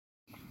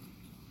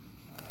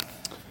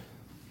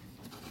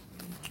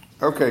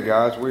Okay,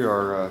 guys, we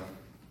are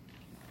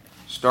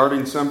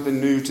starting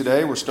something new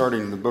today. We're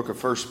starting the book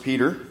of 1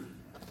 Peter.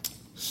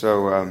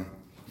 So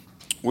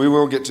we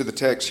will get to the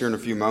text here in a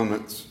few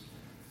moments.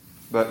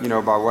 But,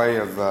 by way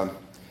of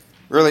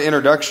really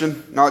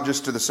introduction, not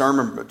just to the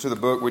sermon, but to the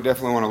book, we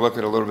definitely want to look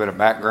at a little bit of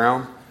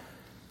background.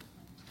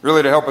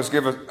 Really to help us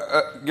give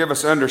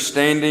us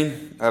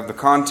understanding of the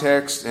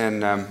context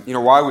and,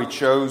 why we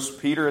chose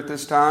Peter at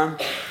this time.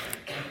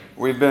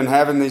 We've been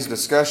having these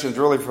discussions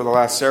really for the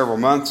last several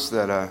months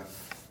that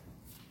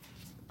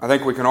I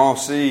think we can all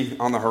see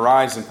on the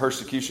horizon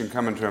persecution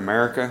coming to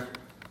America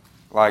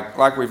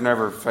like we've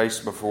never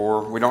faced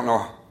before. We don't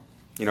know,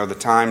 the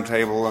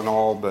timetable and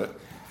all, but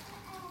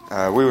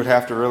we would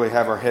have to really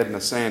have our head in the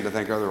sand to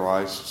think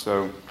otherwise.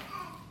 So,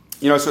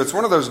 so it's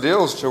one of those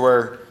deals to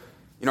where,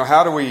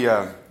 how do we,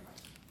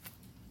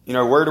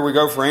 where do we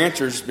go for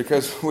answers?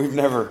 Because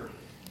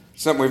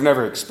something we've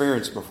never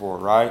experienced before,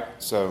 right?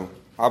 So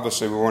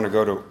obviously we want to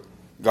go to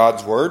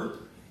God's Word.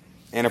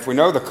 And if we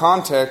know the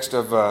context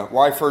of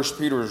why 1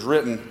 Peter was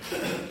written,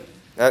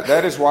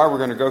 that is why we're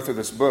going to go through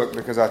this book.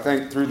 Because I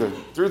think through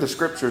the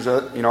Scriptures,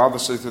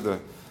 obviously through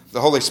the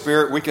Holy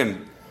Spirit, we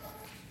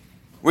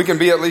can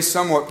be at least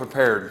somewhat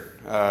prepared.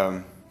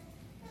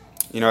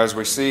 As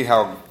we see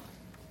how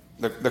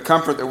the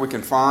comfort that we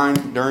can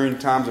find during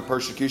times of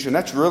persecution.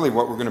 That's really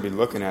what we're going to be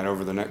looking at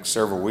over the next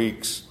several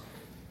weeks.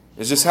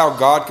 Is just how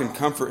God can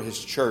comfort His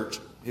church,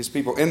 His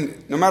people,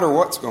 no matter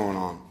what's going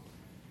on.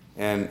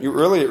 And it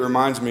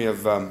reminds me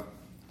of,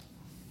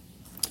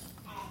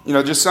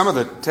 just some of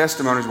the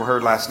testimonies we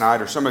heard last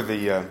night, or some of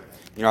the,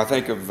 I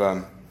think of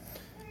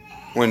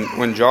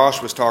when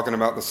Josh was talking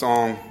about the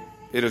song,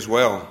 It Is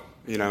Well,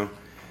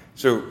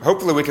 So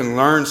hopefully we can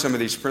learn some of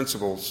these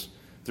principles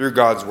through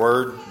God's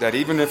Word, that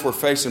even if we're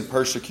facing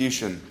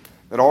persecution,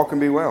 that all can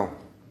be well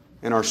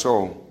in our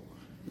soul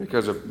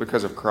because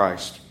of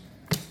Christ.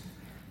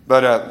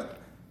 But,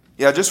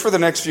 just for the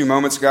next few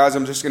moments, guys,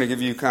 I'm just going to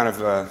give you kind of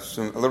a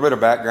little bit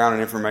of background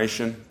and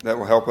information that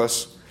will help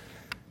us.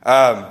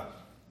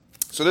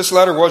 So this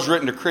letter was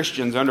written to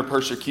Christians under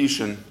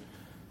persecution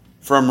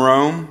from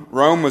Rome.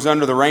 Rome was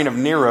under the reign of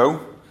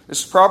Nero.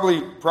 This is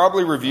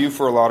probably review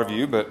for a lot of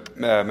you, but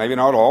maybe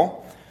not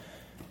all.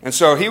 And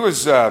so he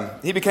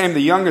became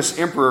the youngest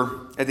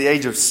emperor at the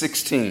age of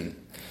 16.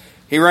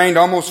 He reigned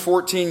almost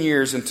 14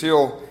 years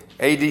until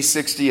AD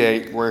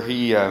 68, where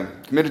he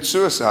committed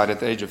suicide at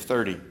the age of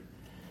 30.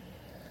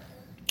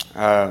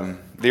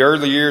 The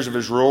early years of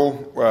his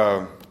rule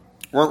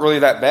weren't really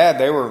that bad.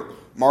 They were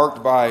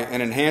marked by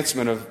an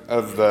enhancement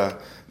of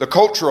the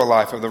cultural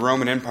life of the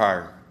Roman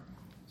Empire.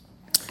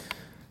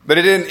 But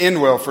it didn't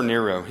end well for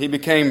Nero. He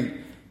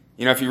became,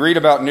 if you read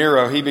about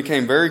Nero, he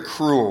became very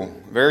cruel,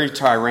 very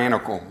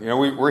tyrannical.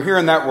 We're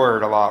hearing that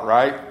word a lot,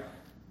 right?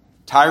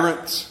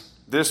 Tyrants.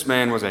 This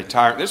man was a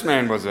tyrant. This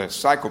man was a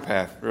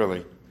psychopath,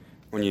 really,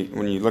 when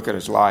you look at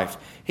his life.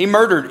 He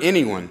murdered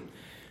anyone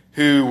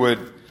who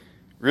would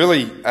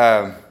really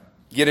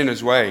get in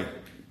his way,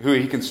 who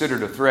he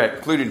considered a threat,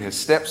 including his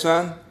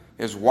stepson,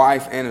 his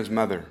wife, and his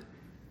mother.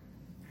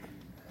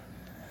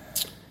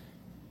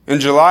 In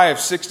July of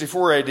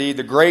 64 AD,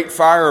 the Great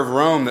Fire of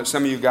Rome that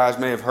some of you guys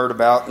may have heard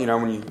about,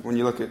 when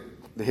you look at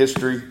the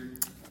history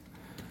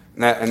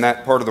and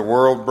that part of the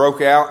world,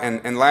 broke out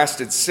and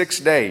lasted 6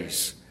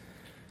 days.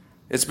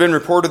 It's been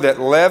reported that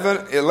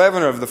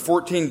 11 of the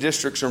 14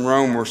 districts in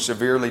Rome were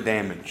severely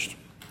damaged.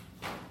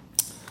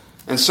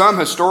 And some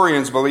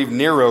historians believe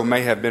Nero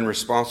may have been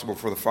responsible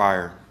for the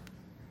fire.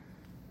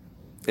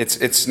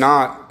 It's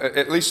not,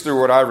 at least through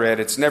what I read,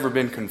 it's never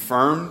been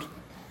confirmed,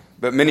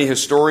 but many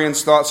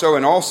historians thought so,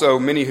 and also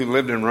many who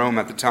lived in Rome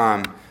at the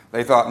time,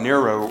 they thought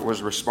Nero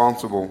was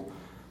responsible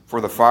for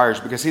the fires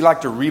because he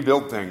liked to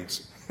rebuild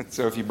things.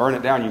 So if you burn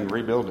it down, you can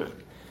rebuild it.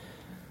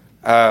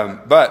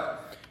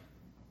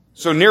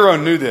 So Nero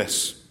knew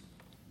this,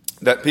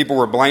 that people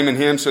were blaming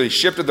him, so he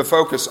shifted the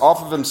focus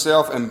off of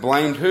himself and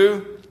blamed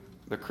who?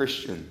 The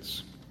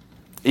Christians.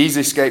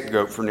 Easy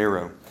scapegoat for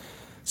Nero.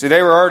 See,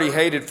 they were already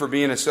hated for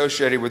being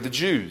associated with the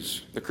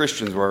Jews. The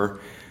Christians were.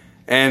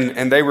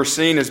 And they were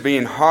seen as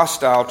being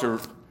hostile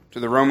to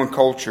the Roman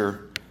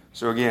culture.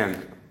 So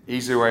again,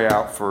 easy way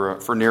out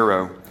for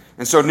Nero.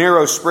 And so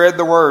Nero spread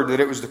the word that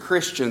it was the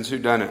Christians who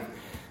done it.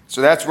 So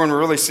that's when we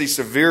really see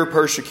severe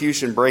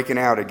persecution breaking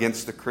out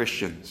against the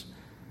Christians.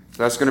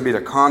 So that's going to be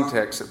the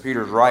context that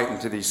Peter's writing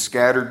to these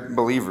scattered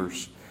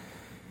believers.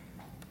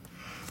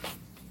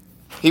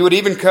 He would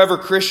even cover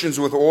Christians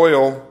with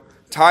oil,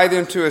 tie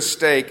them to a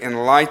stake,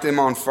 and light them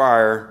on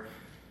fire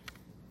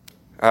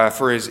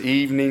for his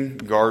evening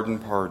garden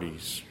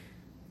parties.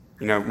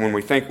 When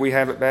we think we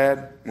have it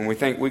bad, when we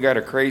think we got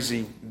a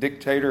crazy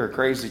dictator, a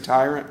crazy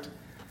tyrant,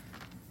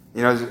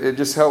 it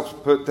just helps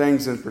put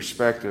things in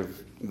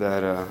perspective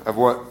that of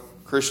what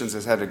Christians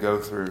has had to go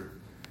through.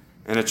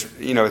 And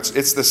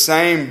it's the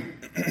same.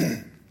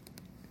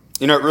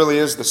 It really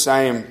is the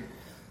same.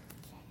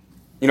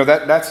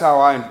 That's how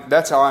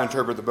I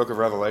interpret the book of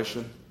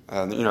Revelation.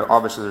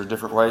 Obviously there's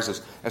different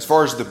ways. As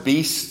far as the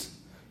beast,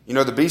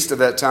 the beast of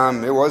that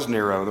time, it was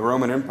Nero, the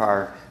Roman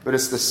Empire. But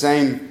it's the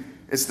same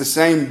It's the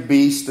same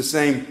beast, the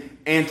same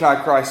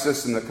antichrist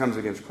system that comes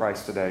against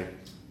Christ today.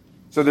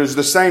 So there's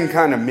the same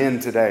kind of men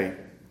today.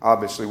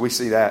 Obviously, we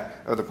see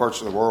that in other parts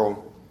of the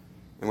world,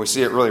 and we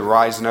see it really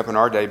rising up in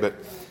our day.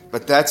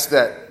 But that's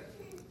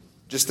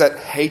just that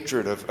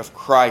hatred of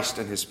Christ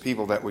and His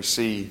people that we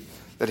see,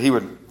 that He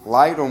would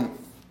light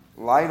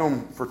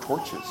them for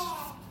torches.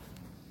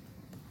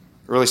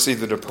 Really see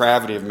the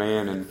depravity of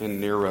man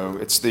in Nero.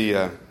 It's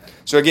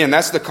so again,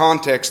 that's the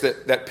context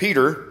that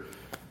Peter.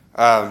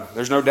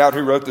 There's no doubt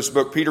who wrote this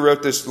book. Peter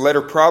wrote this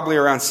letter probably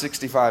around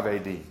 65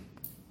 A.D.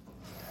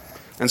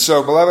 And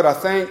so, beloved, I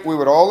think we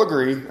would all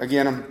agree.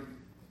 Again,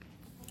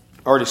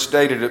 I already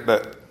stated it,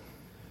 but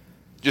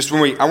just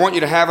I want you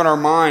to have in our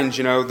minds,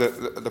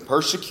 the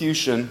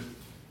persecution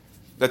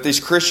that these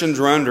Christians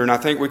are under, and I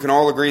think we can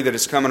all agree that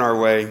it's coming our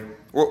way.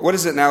 What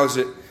is it now?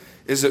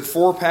 Is it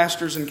 4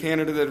 pastors in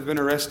Canada that have been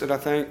arrested, I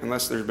think?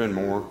 Unless there's been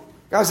more.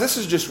 Guys, this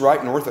is just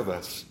right north of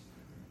us.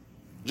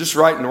 Just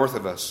right north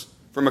of us.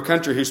 From a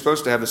country who's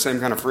supposed to have the same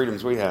kind of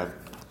freedoms we have.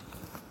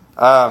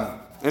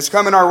 It's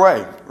coming our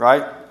way,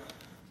 right?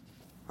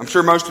 I'm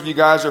sure most of you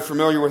guys are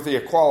familiar with the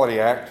Equality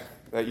Act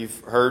that you've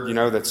heard,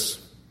 that's,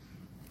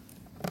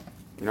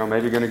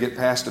 maybe going to get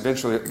passed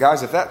eventually.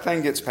 Guys, if that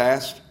thing gets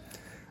passed,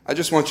 I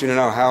just want you to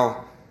know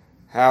how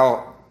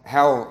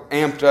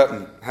amped up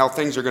and how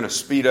things are going to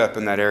speed up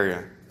in that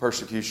area,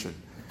 persecution.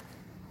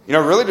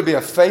 Really to be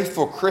a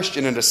faithful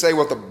Christian and to say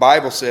what the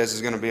Bible says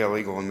is going to be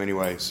illegal in many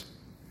ways.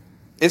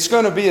 It's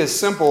going to be as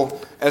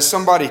simple as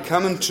somebody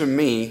coming to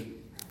me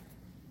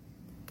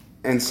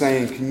and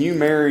saying, "Can you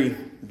marry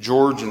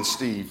George and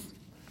Steve?"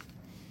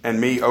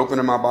 And me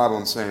opening my Bible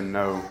and saying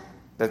no.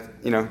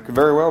 That, could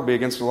very well be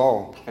against the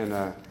law. And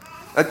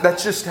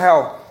that's just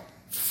how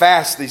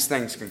fast these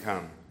things can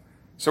come.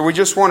 So we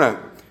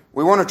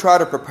want to try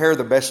to prepare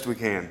the best we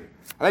can.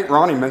 I think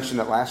Ronnie mentioned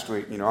it last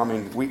week.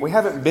 We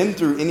haven't been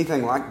through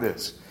anything like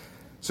this.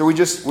 So we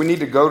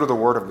need to go to the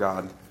Word of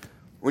God.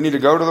 We need to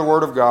go to the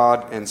Word of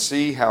God and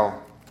see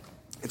how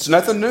it's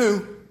nothing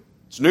new.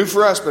 It's new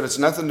for us, but it's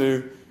nothing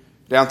new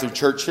down through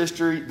church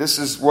history. This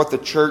is what the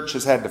church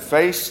has had to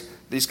face,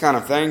 these kind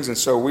of things. And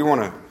so we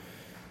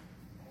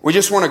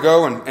just want to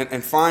go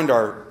and find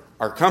our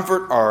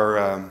comfort,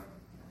 our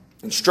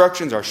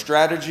instructions, our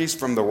strategies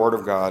from the Word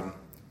of God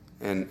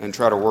and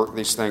try to work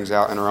these things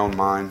out in our own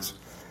minds.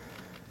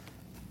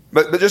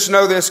 But just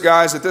know this,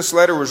 guys, that this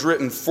letter was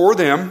written for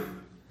them,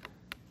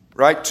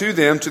 right, to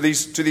them, to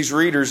these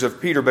readers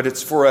of Peter, but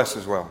it's for us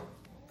as well.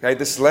 Okay,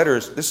 this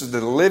is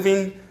the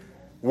living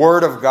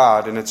Word of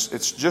God, and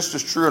it's just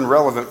as true and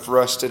relevant for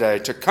us today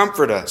to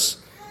comfort us,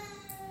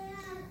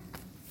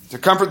 to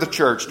comfort the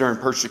church during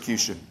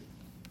persecution.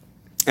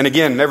 And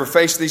again, never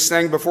faced these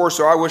things before,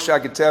 so I wish I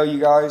could tell you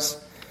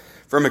guys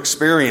from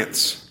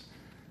experience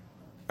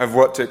of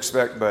what to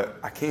expect, but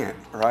I can't,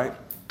 right?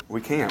 We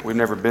can't. We've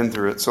never been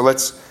through it.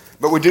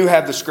 But we do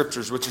have the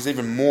Scriptures, which is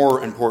even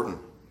more important.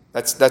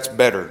 That's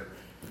better.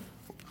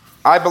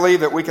 I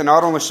believe that we can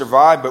not only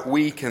survive, but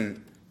we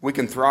can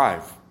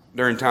thrive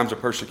during times of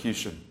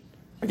persecution.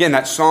 Again,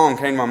 that song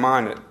came to my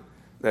mind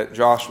that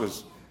Josh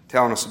was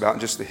telling us about,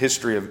 just the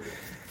history of,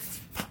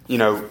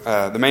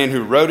 the man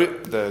who wrote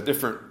it, the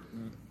different,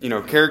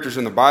 characters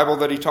in the Bible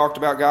that he talked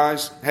about,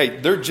 guys.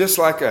 Hey, they're just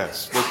like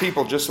us. They're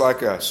people just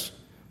like us.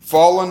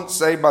 Fallen,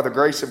 saved by the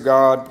grace of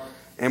God,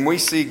 and we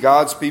see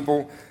God's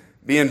people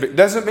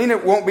doesn't mean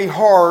it won't be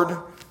hard,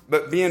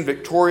 but being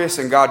victorious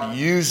and God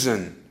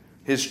using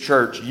His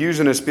church,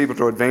 using His people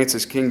to advance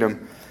His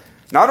kingdom,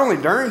 not only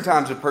during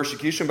times of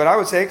persecution, but I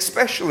would say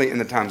especially in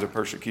the times of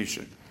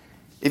persecution.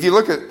 If you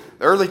look at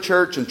the early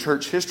church and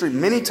church history,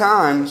 many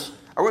times,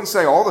 I wouldn't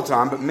say all the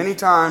time, but many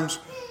times,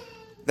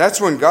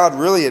 that's when God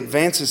really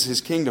advances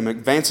His kingdom,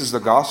 advances the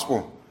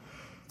gospel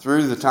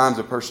through the times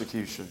of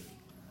persecution.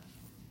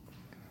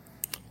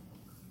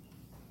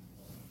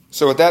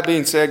 So with that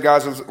being said,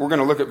 guys, we're going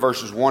to look at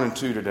verses 1 and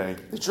 2 today.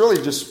 It's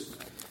really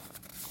just,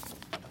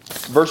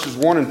 verses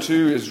 1 and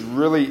 2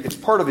 it's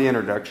part of the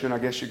introduction, I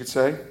guess you could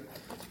say.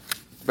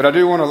 But I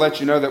do want to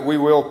let you know that we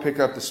will pick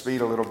up the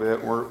speed a little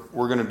bit. We're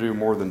going to do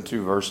more than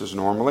 2 verses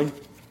normally.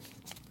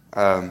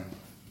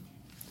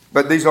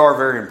 But these are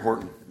very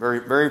important. Very,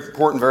 very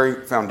important,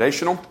 very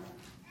foundational.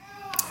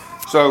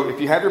 So if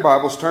you have your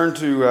Bibles, turn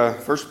to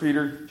 1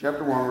 Peter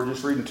chapter 1. We're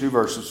just reading 2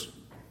 verses.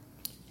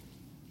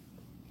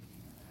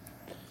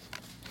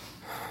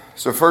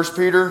 So 1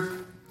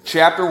 Peter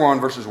chapter 1,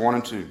 verses 1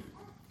 and 2.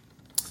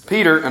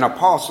 Peter, an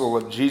apostle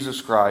of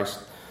Jesus Christ,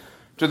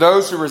 to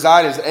those who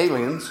reside as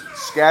aliens,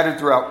 scattered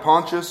throughout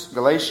Pontus,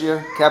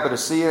 Galatia,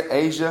 Cappadocia,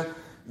 Asia,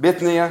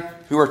 Bithynia,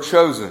 who are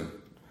chosen,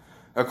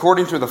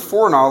 according to the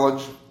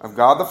foreknowledge of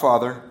God the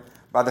Father,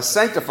 by the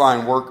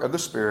sanctifying work of the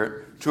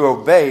Spirit, to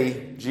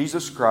obey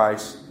Jesus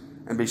Christ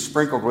and be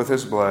sprinkled with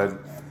His blood,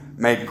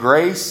 may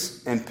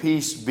grace and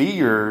peace be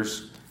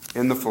yours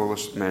in the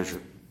fullest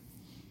measure.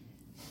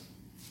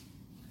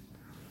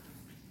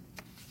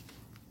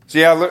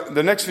 So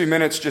the next few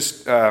minutes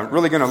just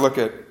really going to look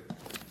at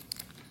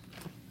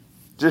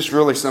just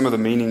really some of the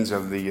meanings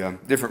of the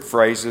different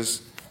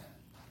phrases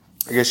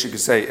I guess you could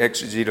say,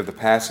 exegete of the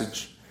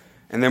passage,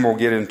 and then we'll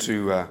get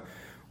into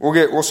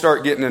we'll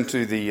start getting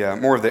into the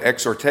more of the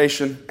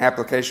exhortation,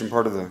 application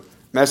part of the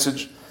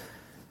message.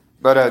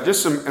 But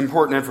just some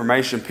important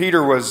information.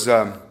 Peter was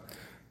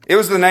it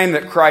was the name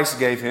that Christ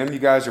gave him. You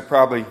guys are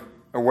probably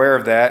aware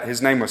of that.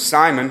 His name was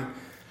Simon,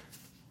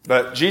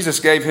 but Jesus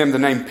gave him the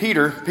name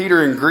Peter.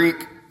 Peter in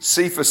Greek,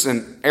 Cephas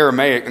in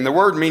Aramaic, and the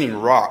word meaning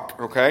rock.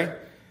 Okay,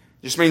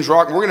 just means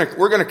rock.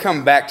 We're gonna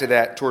come back to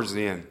that towards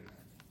the end,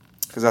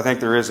 because I think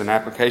there is an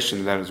application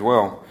to that as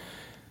well.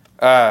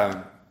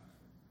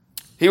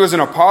 He was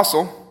an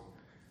apostle.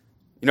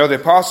 You know, the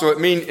apostle,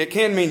 it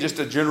can mean just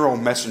a general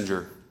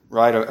messenger,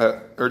 right?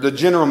 Or the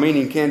general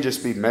meaning can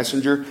just be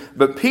messenger.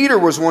 But Peter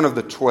was one of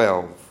the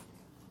 12.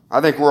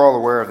 I think we're all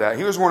aware of that.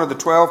 He was one of the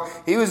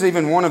 12. He was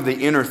even one of the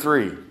inner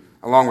three,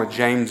 along with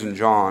James and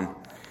John.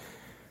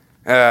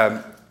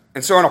 And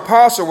so an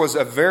apostle was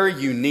a very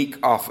unique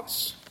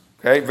office.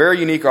 Okay, very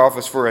unique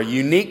office for a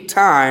unique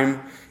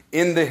time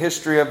in the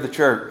history of the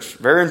church.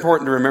 Very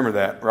important to remember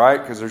that,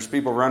 right? Because there's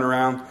people running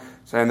around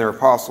saying they're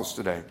apostles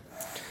today.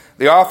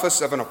 The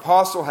office of an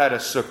apostle had a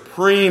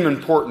supreme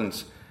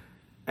importance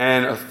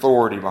and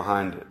authority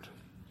behind it.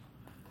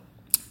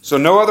 So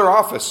no other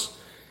office,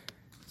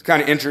 it's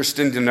kind of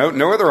interesting to note,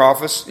 no other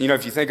office,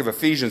 if you think of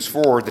Ephesians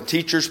 4, the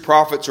teachers,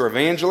 prophets, or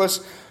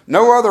evangelists,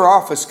 no other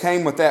office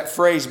came with that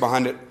phrase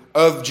behind it,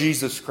 of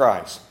Jesus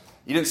Christ.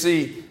 You didn't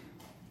see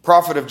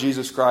prophet of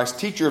Jesus Christ,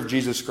 teacher of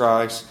Jesus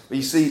Christ, but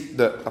you see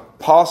the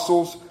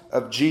apostles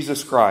of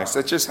Jesus Christ.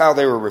 That's just how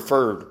they were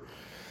referred.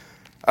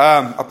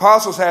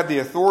 Apostles had the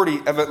authority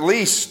of at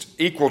least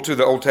equal to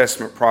the Old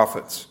Testament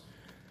prophets.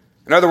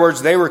 In other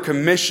words, they were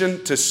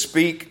commissioned to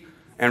speak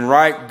and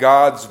write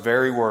God's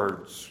very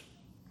words.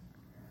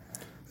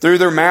 Through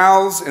their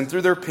mouths and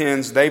through their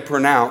pens, they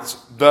pronounce,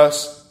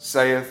 "Thus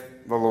saith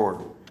the Lord."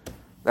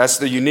 That's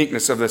the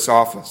uniqueness of this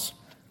office.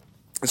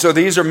 And so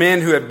these are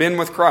men who have been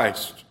with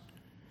Christ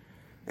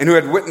and who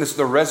had witnessed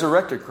the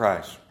resurrected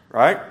Christ,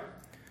 right?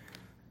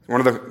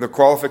 One of the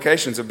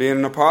qualifications of being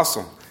an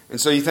apostle. And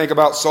so you think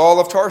about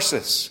Saul of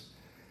Tarsus.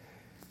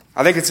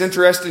 I think it's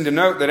interesting to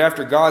note that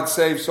after God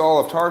saved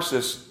Saul of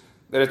Tarsus,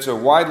 that it's a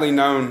widely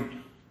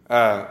known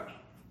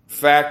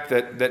fact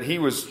that he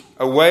was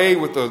away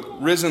with the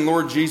risen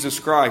Lord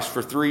Jesus Christ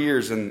for 3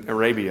 years in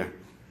Arabia.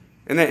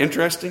 Isn't that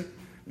interesting?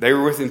 They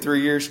were with him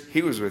 3 years.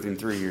 He was with him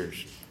 3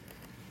 years.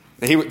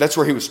 That's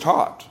where he was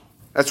taught.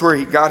 That's where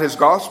he got his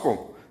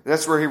gospel.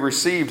 That's where he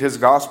received his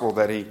gospel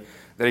that he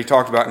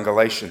talked about in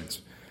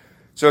Galatians.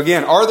 So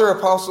again, are there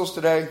apostles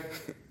today?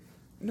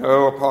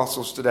 No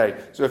apostles today.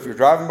 So if you're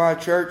driving by a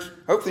church,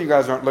 hopefully you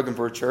guys aren't looking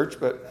for a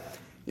church, but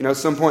at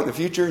some point in the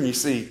future and you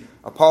see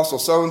apostle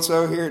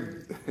so-and-so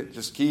here,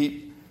 just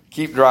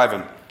keep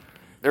driving.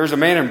 There was a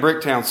man in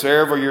Bricktown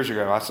several years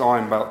ago. I saw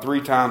him about 3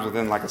 times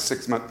within like a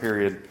 6-month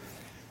period.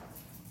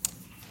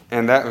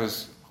 And that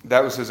was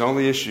his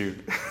only issue,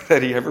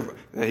 that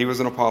he was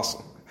an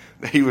apostle.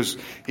 He was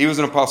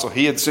an apostle.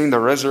 He had seen the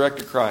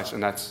resurrected Christ,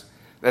 and that's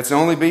the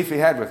only beef he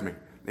had with me.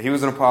 That he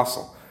was an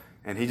apostle.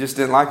 And he just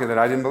didn't like it that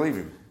I didn't believe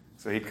him.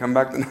 So he'd come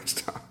back the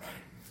next time.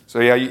 So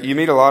yeah, you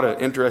meet a lot of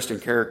interesting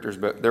characters,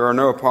 but there are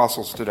no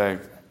apostles today.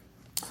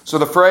 So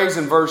the phrase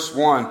in verse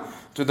 1,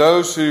 to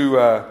those who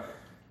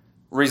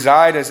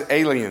reside as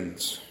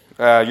aliens.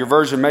 Your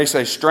version may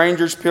say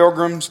strangers,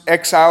 pilgrims,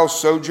 exiles,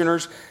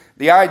 sojourners.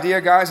 The idea,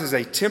 guys, is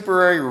a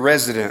temporary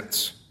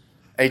residence.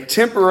 A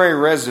temporary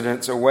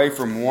residence away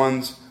from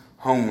one's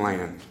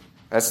homeland.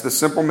 That's the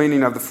simple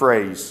meaning of the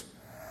phrase.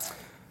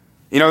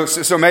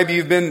 So maybe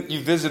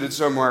you've visited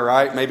somewhere,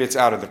 right? Maybe it's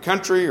out of the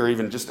country or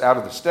even just out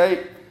of the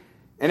state.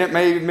 And it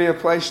may be a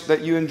place that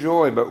you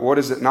enjoy, but what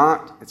is it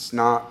not? It's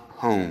not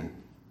home.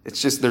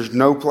 It's just there's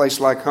no place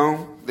like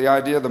home, the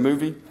idea of the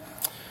movie.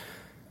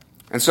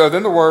 And so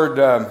then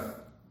the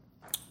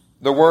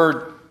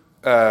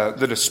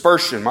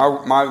dispersion,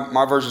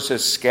 my version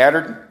says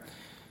scattered.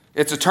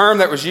 It's a term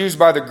that was used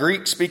by the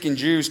Greek-speaking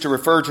Jews to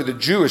refer to the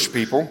Jewish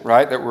people,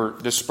 right, that were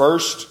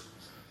dispersed,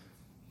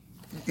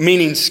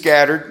 meaning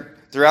scattered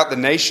throughout the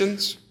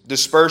nations,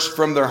 dispersed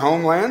from their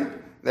homeland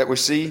that we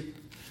see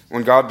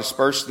when God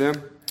dispersed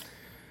them.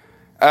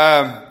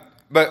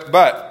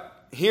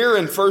 But here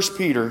in 1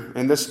 Peter,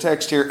 in this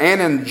text here,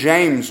 and in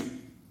James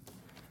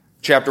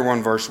chapter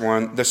 1, verse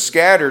 1, the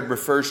scattered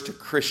refers to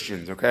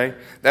Christians, okay?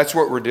 That's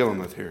what we're dealing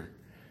with here.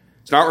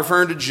 It's not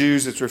referring to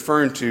Jews, it's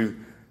referring to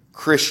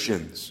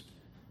Christians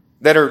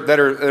that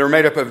are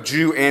made up of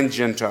Jew and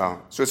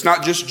Gentile. So it's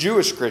not just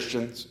Jewish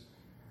Christians.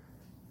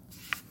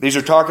 These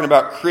are talking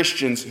about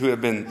Christians who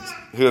have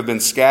been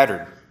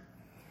scattered.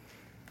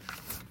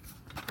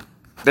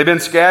 They've been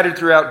scattered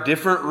throughout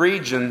different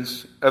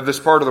regions of this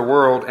part of the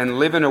world and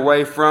living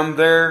away from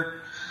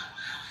their,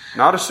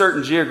 not a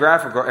certain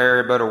geographical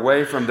area, but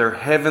away from their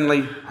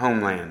heavenly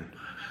homeland.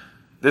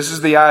 This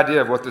is the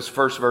idea of what this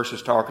first verse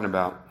is talking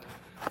about.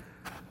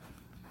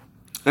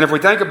 And if we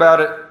think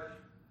about it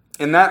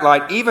in that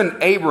light, even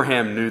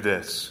Abraham knew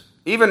this.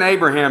 Even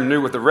Abraham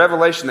knew with the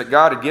revelation that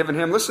God had given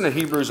him. Listen to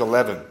Hebrews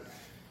 11.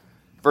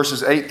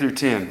 Verses 8 through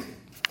 10.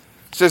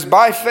 It says,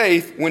 by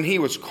faith, when he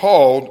was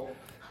called,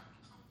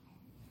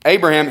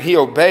 Abraham, he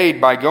obeyed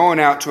by going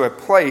out to a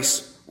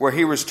place where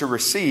he was to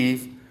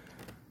receive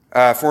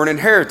for an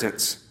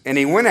inheritance. And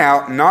he went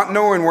out not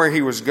knowing where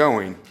he was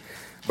going.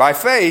 By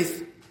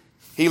faith,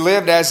 he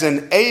lived as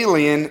an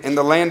alien in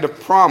the land of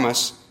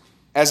promise,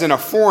 as in a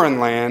foreign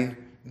land,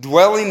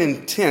 dwelling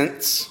in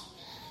tents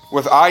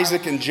with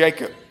Isaac and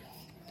Jacob,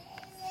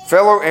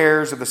 fellow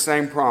heirs of the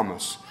same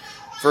promise.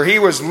 For he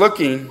was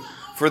looking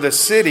for the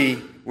city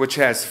which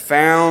has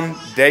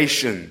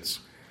foundations,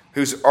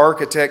 whose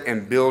architect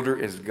and builder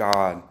is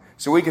God.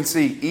 So we can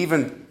see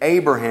even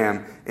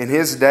Abraham in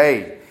his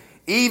day,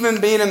 even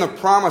being in the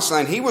promised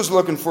land, he was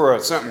looking for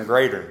something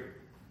greater.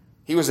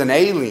 He was an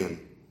alien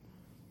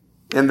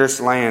in this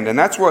land. And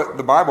that's what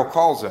the Bible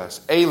calls us,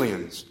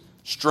 aliens,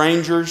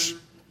 strangers,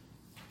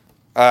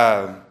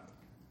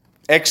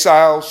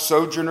 exiles,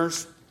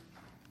 sojourners.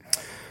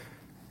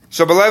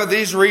 So, beloved,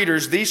 these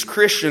readers, these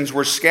Christians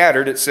were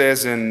scattered, it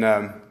says, in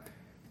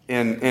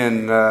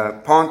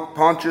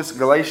Pontus,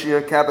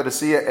 Galatia,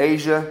 Cappadocia,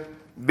 Asia,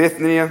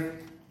 Bithynia,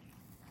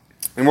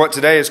 and what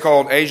today is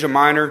called Asia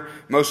Minor,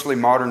 mostly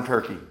modern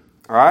Turkey.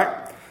 All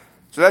right?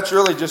 So that's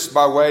really just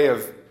by way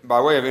of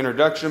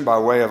introduction, by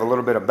way of a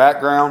little bit of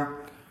background.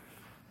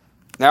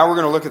 Now we're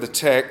going to look at the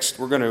text.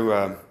 We're going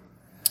to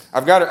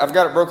I've got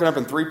it broken up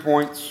in 3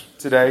 points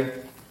today.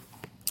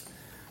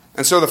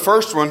 And so the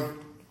first one,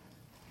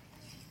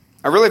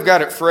 I really have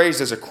got it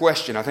phrased as a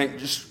question. I think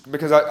just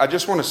because I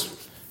just want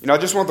to, I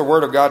just want the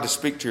Word of God to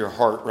speak to your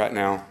heart right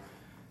now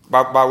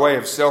by way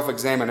of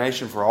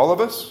self-examination for all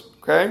of us,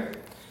 okay?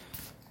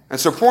 And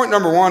so point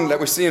number one that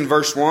we see in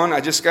verse 1, I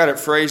just got it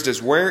phrased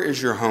as, where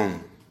is your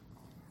home?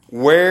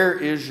 Where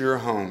is your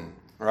home?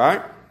 All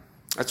right?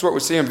 That's what we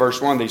see in verse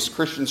 1. These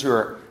Christians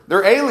they're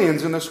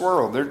aliens in this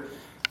world.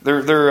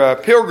 They're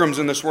pilgrims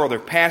in this world. They're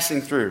passing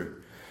through.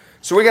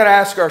 So we got to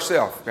ask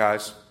ourselves,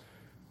 guys,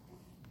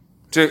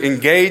 to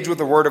engage with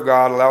the Word of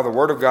God, allow the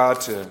Word of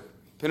God to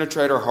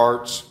penetrate our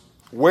hearts.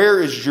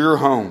 Where is your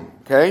home?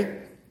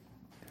 Okay?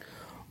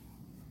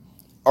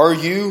 Are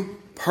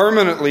you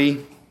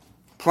permanently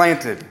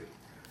planted?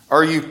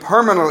 Are you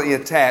permanently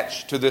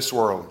attached to this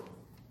world?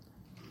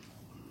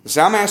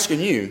 So I'm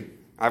asking you,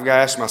 I've got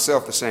to ask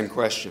myself the same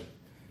question.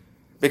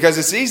 Because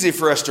it's easy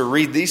for us to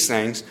read these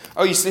things.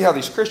 Oh, you see how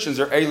these Christians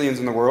are aliens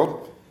in the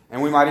world?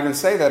 And we might even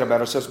say that about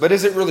ourselves. But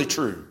is it really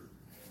true?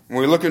 When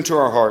we look into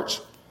our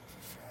hearts.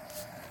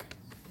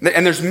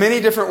 And there's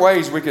many different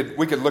ways we could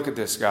look at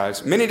this,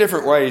 guys. Many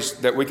different ways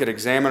that we could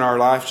examine our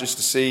lives just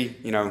to see,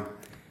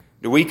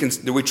 do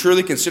we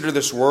truly consider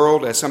this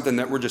world as something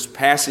that we're just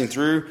passing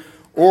through?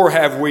 Or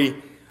have we,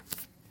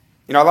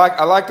 I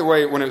like the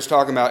way when it was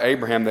talking about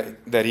Abraham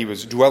that he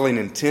was dwelling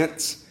in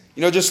tents.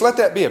 Just let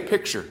that be a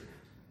picture.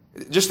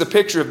 Just a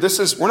picture of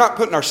we're not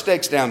putting our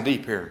stakes down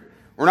deep here.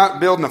 We're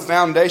not building a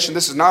foundation.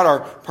 This is not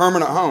our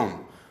permanent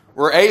home.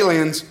 We're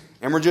aliens,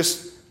 and we're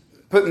just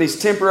putting these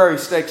temporary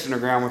stakes in the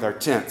ground with our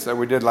tents that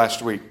we did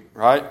last week,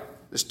 right?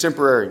 It's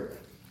temporary.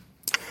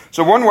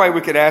 So one way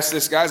we could ask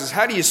this, guys, is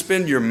how do you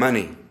spend your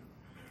money?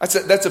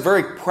 That's a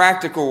very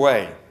practical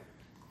way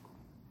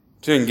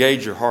to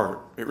engage your heart.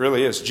 It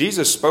really is.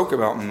 Jesus spoke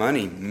about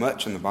money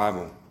much in the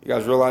Bible. You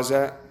guys realize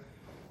that?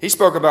 He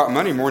spoke about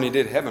money more than he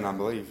did heaven, I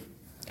believe.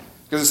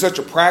 Because it's such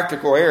a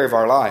practical area of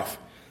our life.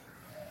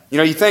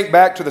 You think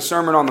back to the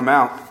Sermon on the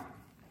Mount,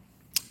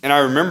 and I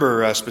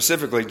remember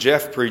specifically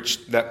Jeff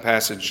preached that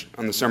passage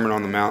on the Sermon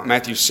on the Mount,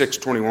 Matthew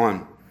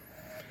 6:21.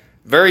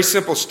 Very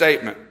simple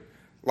statement,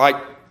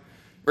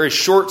 very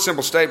short,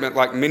 simple statement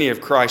like many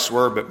of Christ's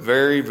were, but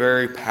very,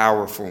 very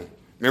powerful.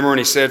 Remember when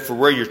he said, for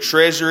where your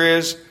treasure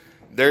is,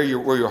 there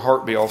will your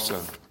heart be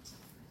also.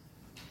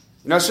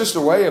 It's just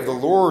a way of the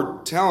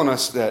Lord telling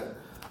us that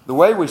the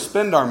way we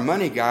spend our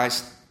money,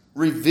 guys,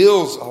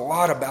 reveals a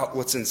lot about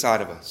what's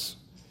inside of us.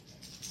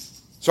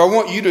 So I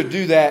want you to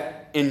do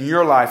that in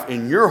your life,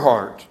 in your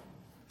heart.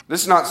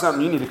 This is not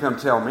something you need to come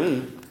tell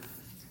me.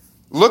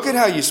 Look at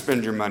how you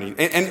spend your money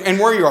and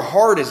where your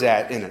heart is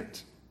at in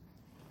it.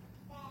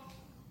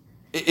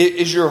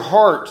 Is your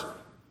heart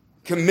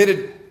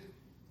committed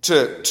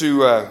to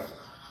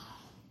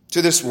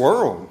this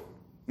world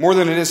more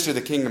than it is to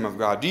the kingdom of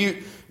God? Do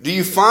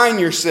you find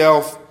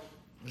yourself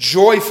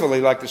joyfully,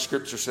 like the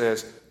Scripture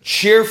says,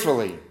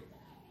 cheerfully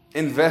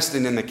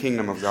investing in the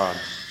kingdom of God?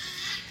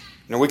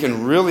 We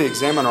can really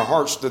examine our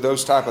hearts to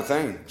those type of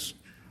things.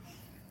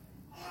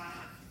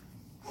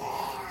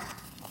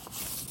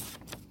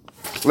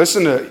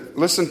 Listen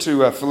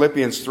to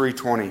Philippians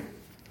 3:20.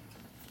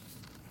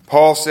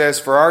 Paul says,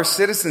 for our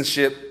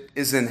citizenship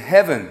is in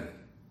heaven,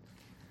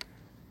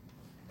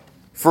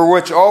 for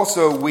which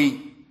also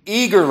we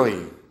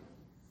eagerly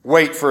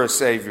wait for a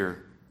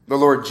Savior, the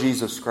Lord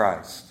Jesus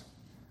Christ.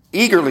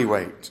 Eagerly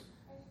wait.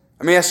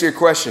 Let me ask you a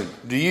question.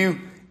 Do you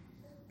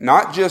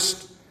not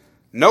just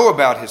know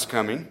about His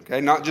coming, okay,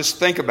 not just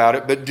think about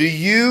it, but do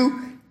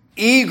you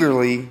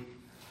eagerly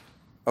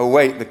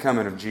await the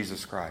coming of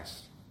Jesus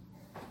Christ?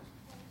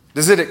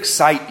 Does it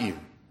excite you?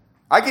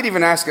 I could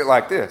even ask it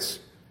like this.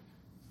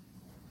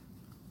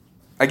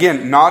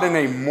 Again, not in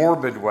a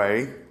morbid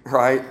way,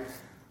 right?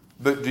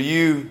 But do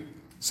you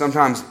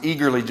sometimes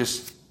eagerly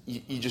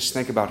you just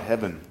think about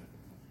heaven?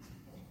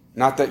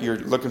 Not that you're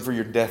looking for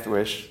your death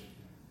wish,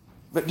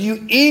 but do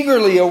you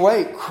eagerly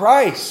await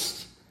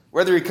Christ,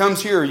 whether He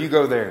comes here or you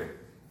go there?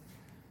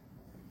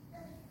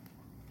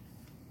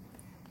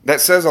 That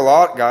says a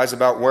lot, guys,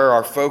 about where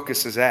our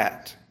focus is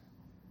at.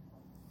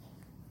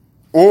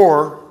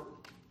 Or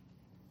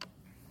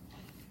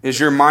is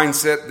your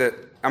mindset that,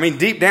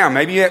 deep down,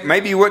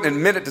 maybe you wouldn't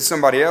admit it to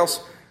somebody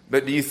else,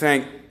 but do you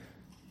think,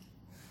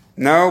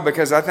 no,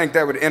 because I think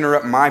that would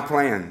interrupt my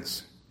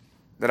plans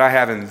that I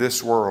have in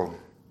this world.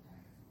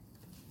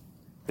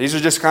 These are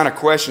just kind of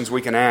questions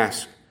we can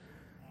ask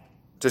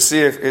to see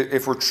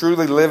if we're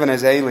truly living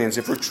as aliens,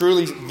 if we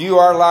truly view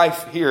our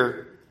life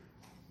here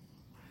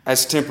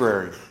as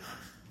temporary.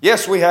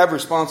 Yes, we have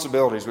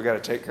responsibilities we got to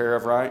take care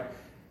of, right?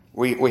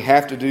 We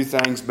have to do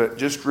things, but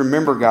just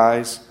remember,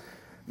 guys,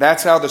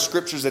 that's how the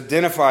Scriptures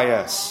identify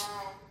us,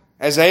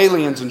 as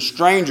aliens and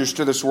strangers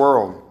to this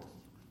world.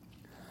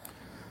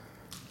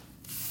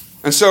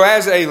 And so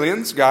as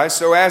aliens,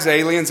 guys,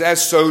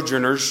 as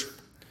sojourners,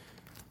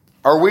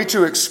 are we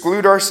to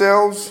exclude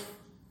ourselves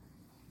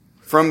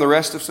from the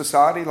rest of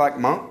society like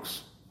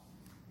monks?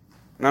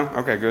 No?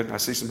 Okay, good. I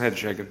see some heads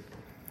shaking.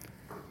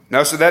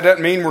 No, so that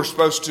doesn't mean we're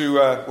supposed to,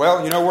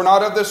 we're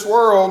not of this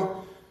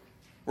world.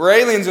 We're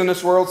aliens in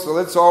this world, so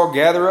let's all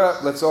gather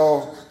up. Let's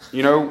all,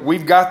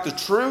 we've got the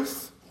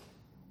truth,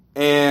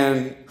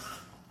 and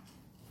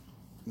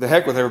the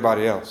heck with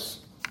everybody else.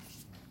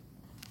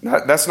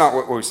 That's not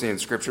what we see in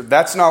Scripture.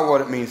 That's not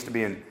what it means to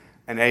be an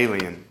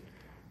alien,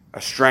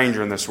 a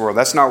stranger in this world.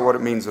 That's not what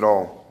it means at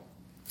all.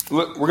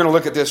 Look, we're going to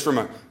look at this from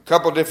a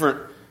couple different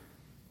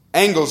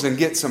angles and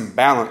get some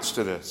balance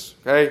to this.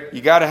 Okay?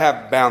 You got to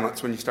have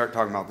balance when you start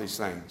talking about these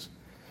things.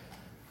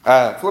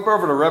 Flip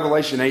over to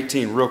Revelation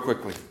 18 real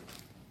quickly.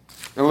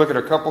 We're going to look at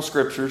a couple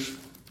scriptures,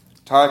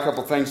 tie a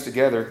couple things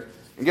together,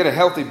 and get a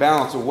healthy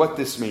balance of what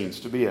this means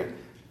to be an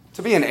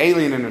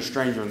alien and a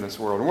stranger in this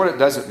world, and what it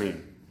doesn't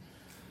mean.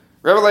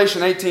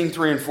 Revelation 18,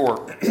 3 and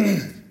 4.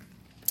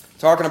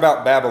 Talking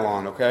about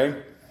Babylon,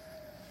 okay?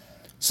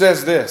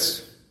 Says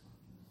this: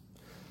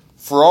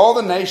 For all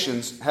the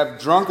nations have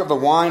drunk of the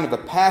wine of the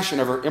passion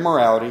of her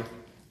immorality,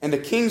 and the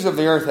kings of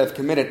the earth have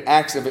committed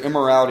acts of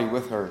immorality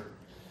with her.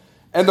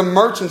 And the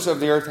merchants of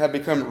the earth have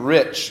become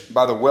rich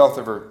by the wealth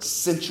of her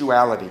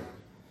sensuality.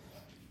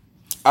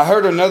 I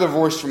heard another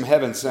voice from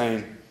heaven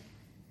saying,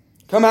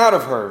 Come out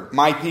of her,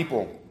 my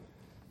people.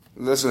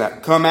 Listen to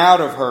that. Come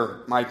out of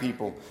her, my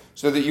people,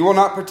 so that you will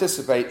not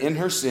participate in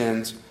her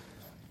sins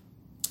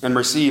and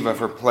receive of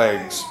her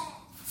plagues.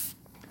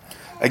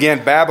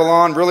 Again,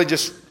 Babylon really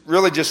just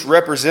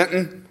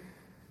representing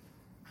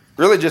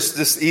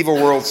this evil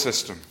world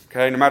system.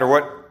 Okay, no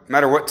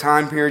matter what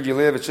time period you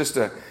live,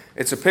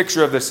 it's a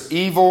picture of this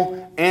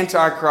evil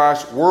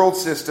antichrist world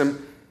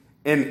system,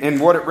 and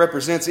what it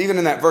represents. Even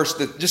in that verse,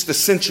 just the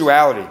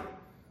sensuality,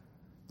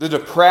 the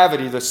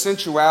depravity, the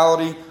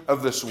sensuality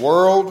of this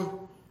world.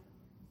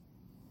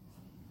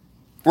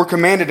 We're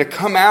commanded to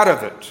come out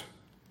of it.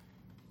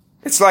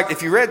 It's like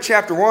if you read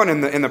chapter 1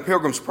 in the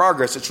Pilgrim's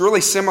Progress, it's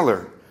really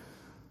similar.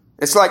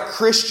 It's like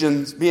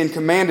Christians being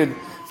commanded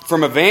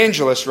from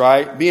evangelists,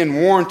 right? Being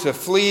warned to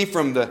flee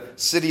from the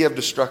city of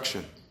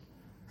destruction.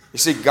 You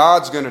see,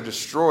 God's going to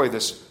destroy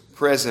this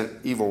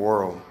present evil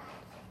world.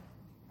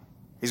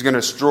 He's going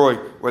to destroy,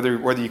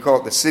 whether you call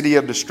it the city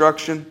of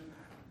destruction,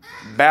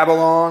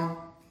 Babylon.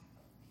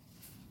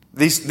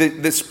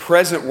 This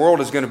present world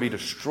is going to be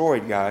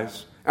destroyed,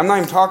 guys. I'm not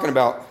even talking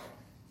about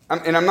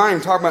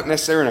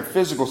necessarily in a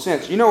physical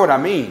sense. You know what I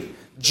mean.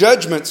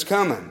 Judgment's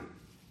coming.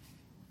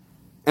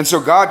 And so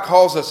God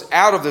calls us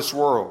out of this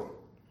world.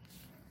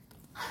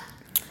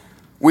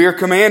 We are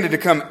commanded to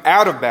come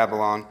out of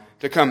Babylon,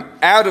 to come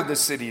out of the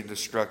city of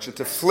destruction,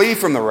 to flee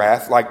from the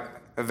wrath, like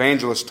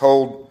evangelist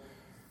told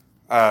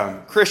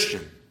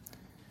Christian.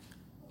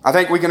 I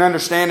think we can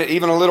understand it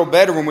even a little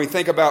better when we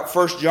think about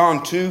 1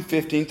 John 2,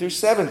 15 through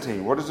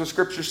 17. What does the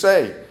Scripture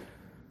say?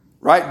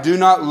 Right? Do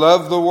not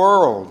love the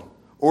world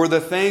or the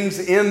things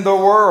in the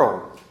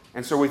world.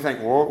 And so we think,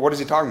 well, what is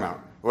he talking about?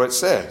 Well, it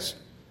says,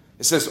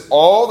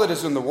 all that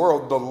is in the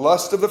world, the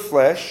lust of the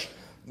flesh,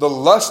 the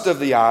lust of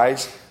the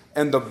eyes,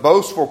 and the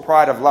boastful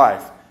pride of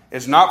life,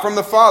 is not from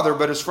the Father,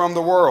 but is from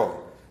the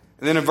world.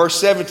 And then in verse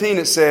 17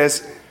 it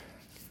says,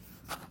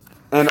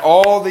 and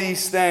all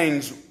these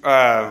things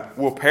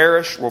will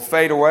perish, will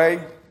fade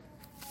away,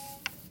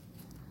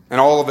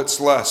 and all of its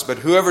lust. But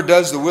whoever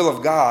does the will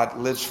of God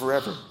lives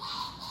forever.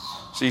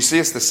 So you see,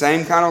 it's the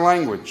same kind of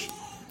language.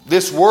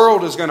 This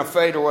world is going to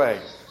fade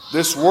away.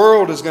 This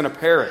world is going to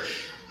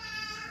perish.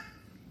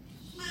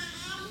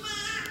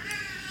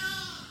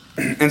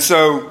 And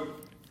so,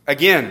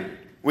 again,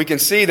 we can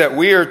see that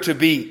we are to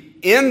be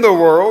in the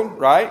world,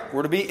 right?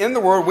 We're to be in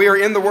the world. We are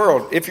in the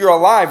world. If you're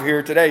alive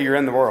here today, you're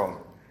in the world.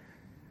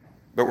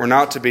 But we're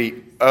not to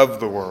be of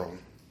the world.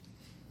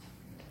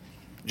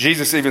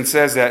 Jesus even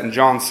says that in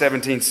John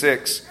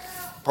 17:6,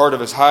 part of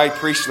his high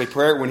priestly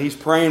prayer when he's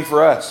praying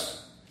for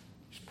us.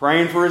 He's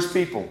praying for his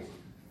people.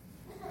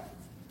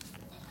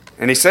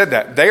 And he said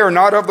that. They are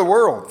not of the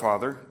world,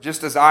 Father,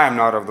 just as I am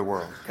not of the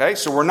world. Okay?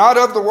 So we're not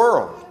of the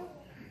world,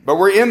 but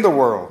we're in the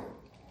world.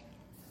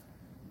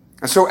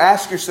 And so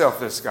ask yourself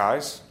this,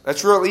 guys.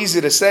 That's real easy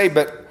to say,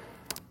 but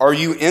are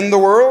you in the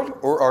world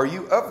or are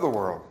you of the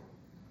world?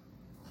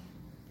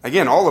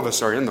 Again, all of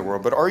us are in the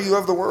world, but are you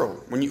of the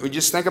world? When you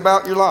just think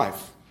about your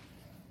life.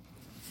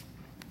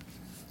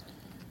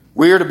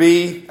 We are to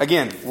be,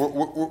 again,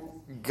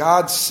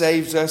 God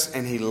saves us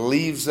and He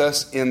leaves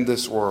us in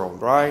this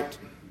world, right?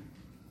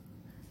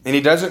 And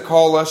He doesn't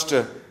call us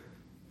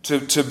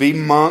to be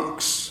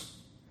monks.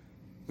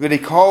 But He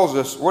calls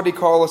us, what did He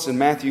call us in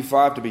Matthew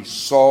 5? To be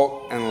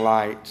salt and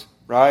light,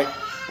 right?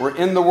 We're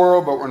in the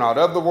world, but we're not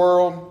of the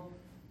world.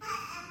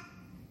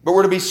 But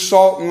we're to be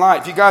salt and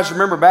light. If you guys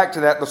remember back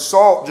to that, the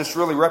salt just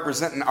really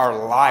representing our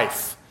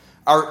life,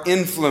 our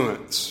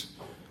influence,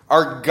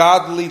 our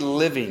godly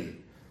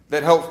living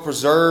that helps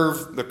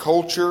preserve the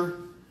culture.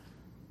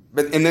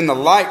 And then the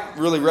light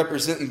really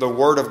representing the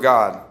Word of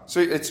God. So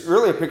it's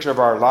really a picture of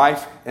our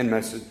life and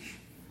message.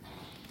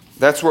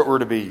 That's what we're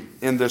to be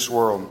in this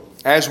world.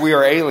 As we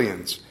are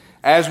aliens,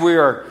 as we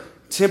are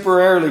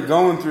temporarily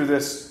going through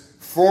this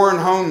foreign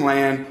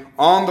homeland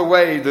on the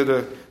way to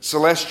the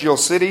celestial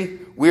city,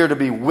 we are to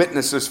be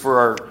witnesses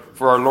for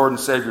our Lord and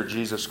Savior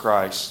Jesus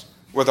Christ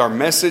with our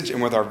message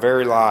and with our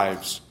very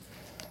lives.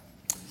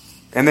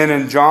 And then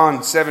in John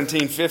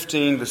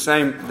 17:15,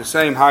 the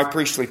same high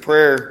priestly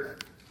prayer,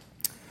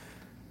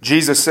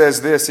 Jesus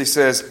says this. He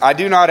says, I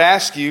do not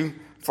ask you,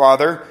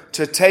 Father,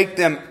 to take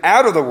them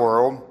out of the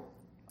world,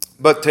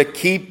 but to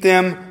keep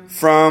them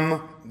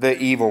from the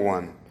evil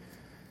one.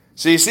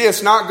 So you see,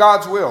 it's not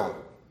God's will.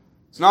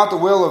 It's not the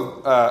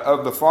will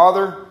of the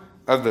Father,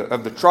 of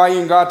the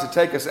triune God to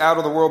take us out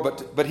of the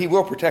world, but He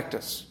will protect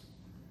us.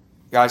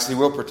 Guys, He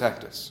will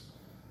protect us.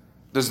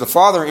 Does the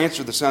Father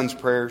answer the Son's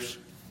prayers?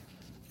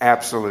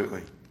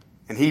 Absolutely.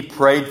 And He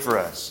prayed for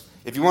us.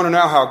 If you want to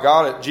know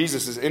how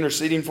Jesus is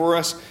interceding for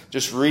us,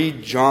 just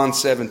read John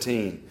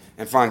 17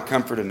 and find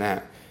comfort in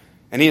that.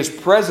 And He is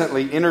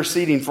presently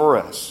interceding for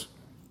us.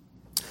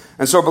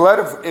 And so,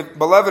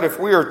 beloved, if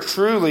we are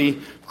truly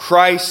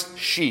Christ's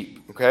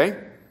sheep, okay?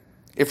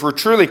 If we're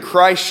truly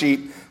Christ's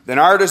sheep, then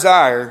our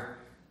desire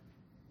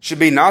should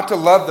be not to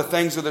love the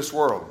things of this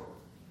world.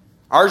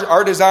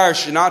 Our desire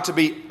should not to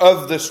be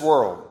of this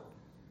world,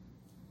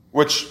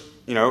 which,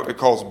 it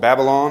calls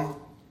Babylon,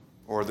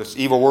 or this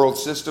evil world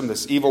system,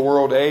 this evil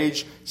world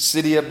age,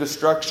 city of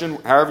destruction,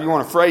 however you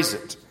want to phrase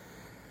it.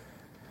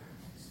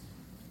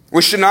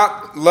 We should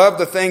not love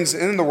the things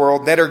in the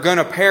world that are going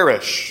to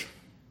perish.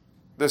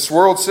 This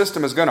world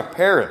system is going to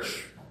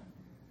perish.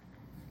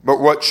 But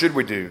what should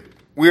we do?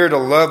 We are to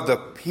love the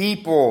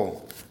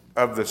people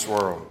of this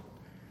world.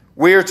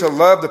 We are to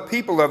love the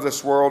people of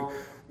this world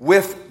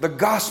with the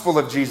gospel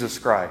of Jesus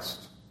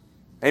Christ.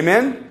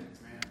 Amen?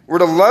 We're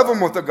to love them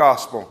with the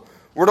gospel.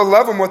 We're to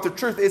love them with the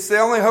truth. It's the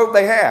only hope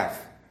they have.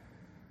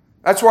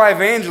 That's why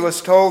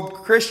evangelists told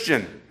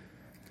Christian,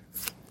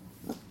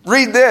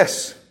 read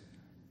this.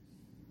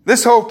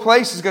 This whole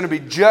place is going to be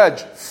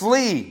judged.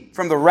 Flee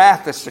from the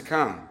wrath that's to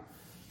come.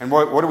 And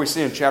what do we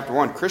see in chapter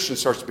 1? Christian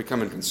starts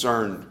becoming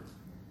concerned.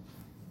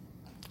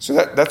 So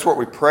that's what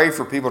we pray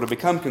for people, to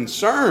become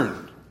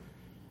concerned.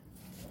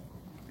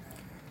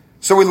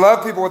 So we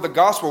love people with the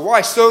gospel.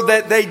 Why? So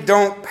that they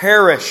don't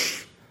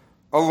perish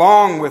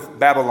along with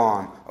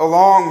Babylon,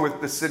 along with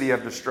the city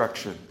of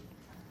destruction.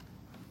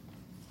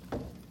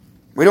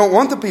 We don't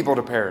want the people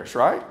to perish,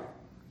 right?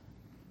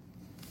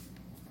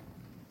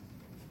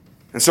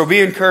 And so be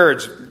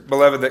encouraged,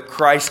 beloved, that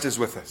Christ is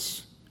with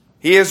us.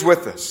 He is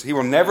with us. He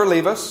will never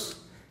leave us.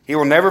 He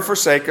will never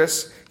forsake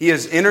us. He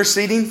is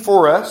interceding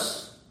for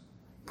us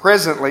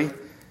presently,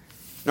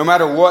 no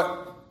matter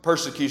what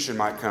persecution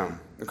might come.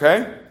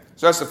 Okay?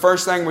 So that's the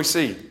first thing we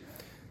see.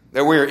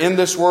 That we are in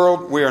this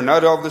world. We are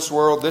not of this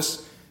world.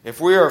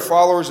 If we are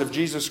followers of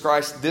Jesus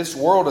Christ, this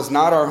world is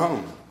not our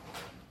home.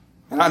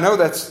 And I know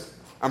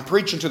I'm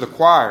preaching to the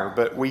choir,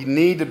 but we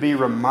need to be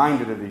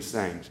reminded of these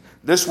things.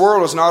 This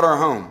world is not our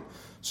home.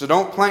 So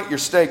don't plant your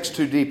stakes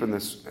too deep in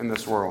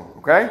this world,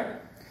 okay?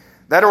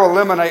 That will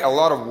eliminate a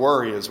lot of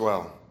worry as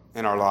well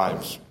in our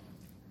lives.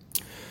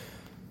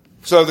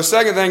 So the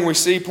second thing we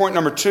see, point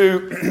number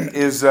 2,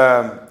 is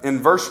in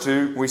verse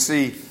 2, we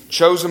see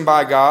chosen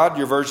by God.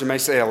 Your version may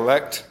say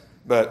elect,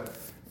 but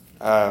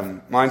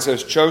mine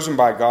says chosen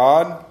by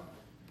God.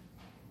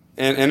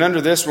 And under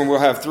this one, we'll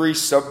have 3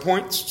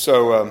 subpoints.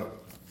 So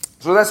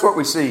that's what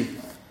we see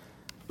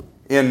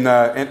in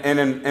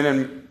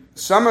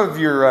some of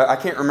your, I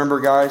can't remember,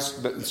 guys,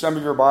 but in some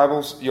of your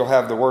Bibles, you'll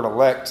have the word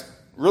elect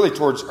really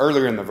towards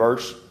earlier in the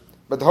verse.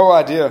 But the whole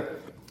idea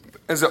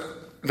is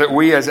that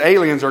we as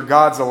aliens are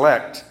God's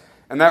elect.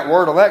 And that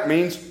word elect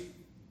means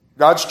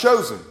God's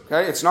chosen.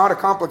 Okay? It's not a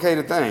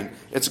complicated thing.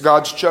 It's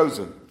God's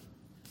chosen.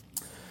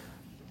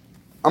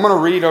 I'm going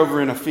to read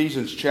over in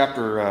Ephesians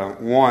chapter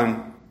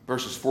 1,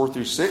 verses 4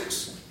 through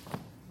 6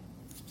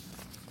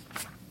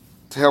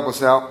 to help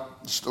us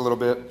out just a little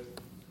bit.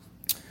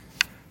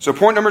 So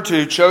point number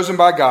 2, chosen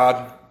by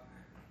God,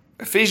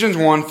 Ephesians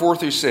 1, 4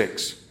 through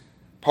 6.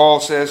 Paul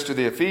says to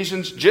the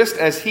Ephesians, just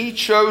as He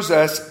chose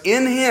us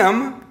in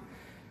Him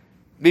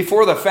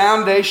before the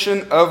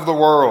foundation of the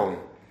world,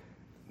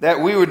 that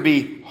we would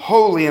be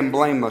holy and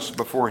blameless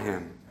before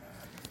Him.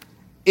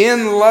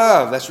 In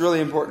love, that's really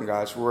important,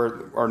 guys,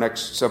 for our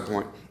next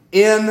subpoint.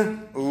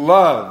 In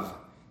love,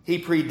 He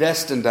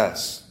predestined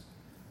us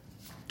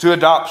to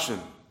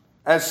adoption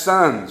as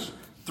sons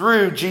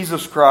through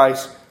Jesus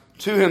Christ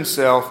to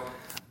Himself,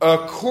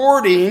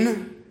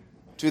 according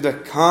to the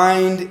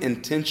kind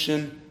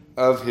intention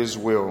of His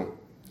will,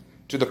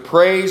 to the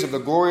praise of the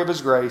glory of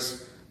His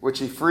grace, which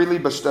He freely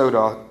bestowed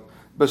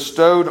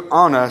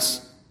on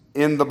us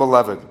in the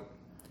Beloved.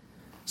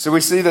 So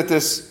we see that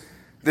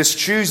this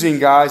choosing,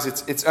 guys,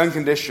 it's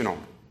unconditional.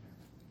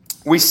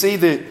 We see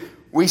that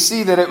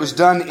it was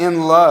done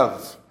in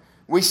love.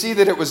 We see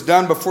that it was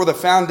done before the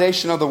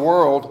foundation of the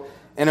world.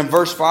 And in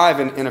verse 5,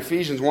 in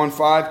Ephesians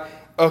 1:5,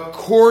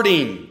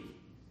 according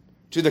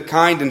to the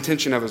kind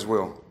intention of His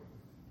will.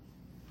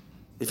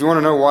 If you want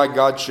to know why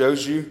God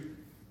chose you,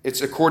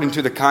 it's according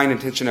to the kind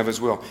intention of His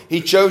will.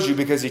 He chose you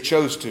because He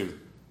chose to.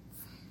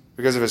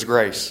 Because of His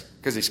grace.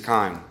 Because He's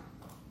kind.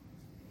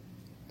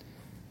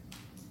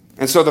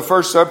 And so the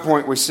first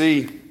subpoint we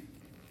see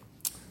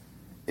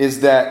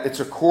is that it's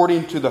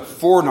according to the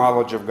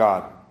foreknowledge of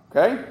God.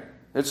 Okay?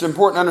 It's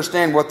important to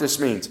understand what this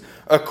means.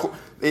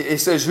 It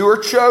says, who are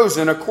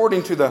chosen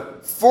according to the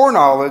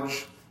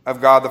foreknowledge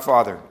of God the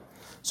Father.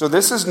 So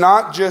this is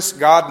not just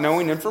God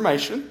knowing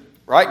information,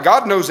 right?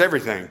 God knows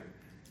everything.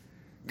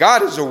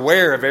 God is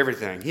aware of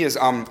everything. He is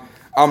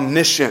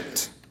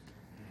omniscient.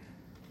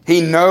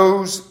 He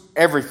knows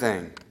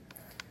everything.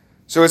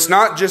 So it's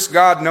not just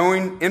God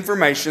knowing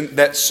information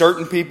that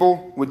certain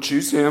people would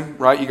choose Him,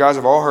 right? You guys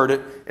have all heard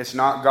it. It's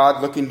not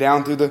God looking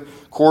down through the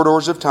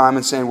corridors of time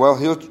and saying, well,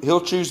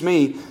 He'll choose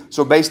me,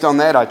 so based on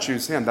that I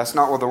choose Him. That's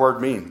not what the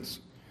word means.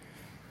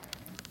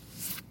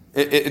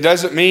 It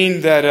doesn't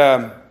mean that,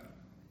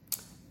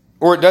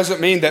 it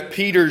doesn't mean that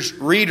Peter's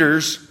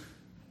readers,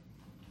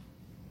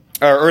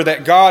 or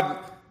that God,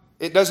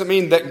 it doesn't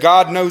mean that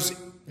God knows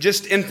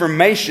just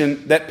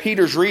information that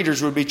Peter's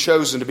readers would be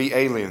chosen to be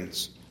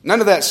aliens. None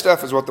of that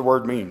stuff is what the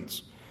word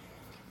means.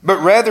 But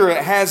rather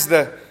it has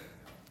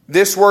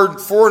this word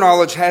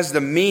foreknowledge has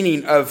the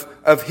meaning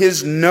of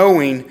His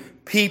knowing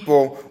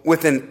people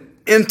with an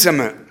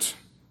intimate,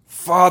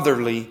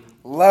 fatherly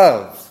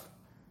love.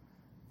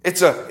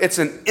 It's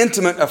an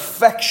intimate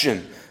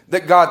affection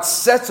that God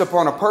sets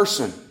upon a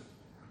person.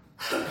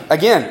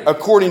 Again,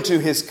 according to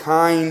His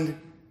kind,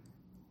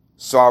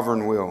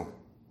 sovereign will.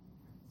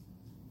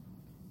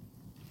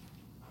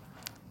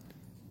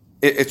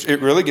 It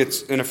really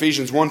gets in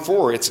Ephesians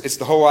 1:4. It's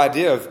the whole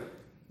idea of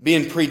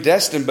being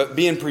predestined, but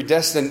being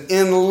predestined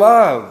in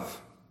love.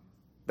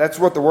 That's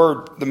what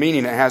the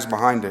meaning it has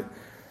behind it.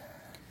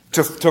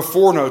 To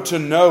foreknow, to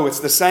know. It's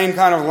the same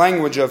kind of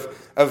language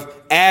of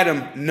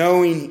Adam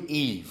knowing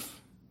Eve.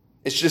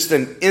 It's just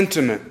an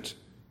intimate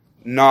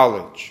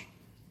knowledge,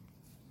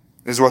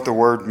 is what the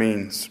word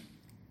means.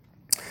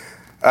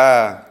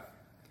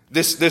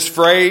 This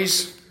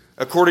phrase,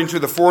 according to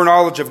the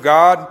foreknowledge of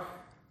God,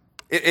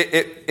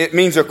 it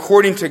means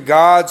according to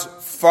God's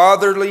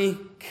fatherly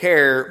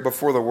care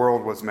before the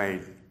world was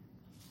made.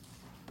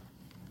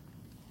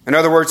 In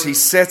other words, He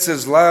sets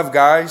His love,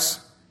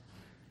 guys.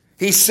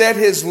 He set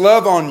His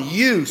love on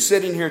you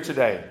sitting here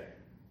today.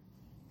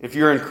 If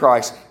you're in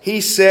Christ,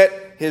 He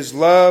set His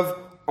love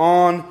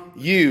on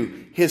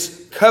you.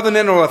 His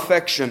covenantal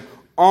affection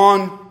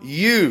on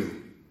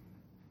you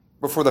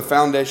before the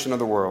foundation of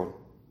the world.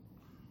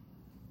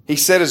 He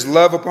set His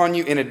love upon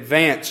you in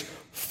advance,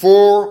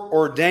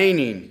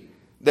 foreordaining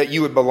that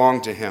you would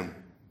belong to Him.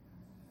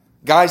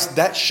 Guys,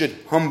 that should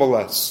humble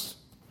us.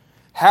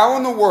 How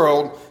in the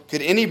world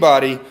could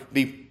anybody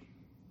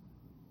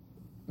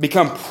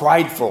become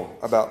prideful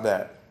about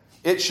that?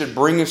 It should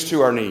bring us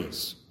to our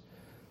knees.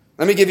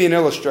 Let me give you an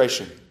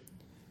illustration.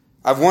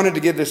 I've wanted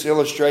to give this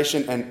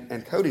illustration,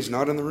 and Cody's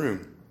not in the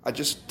room. I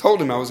just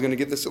told him I was going to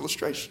give this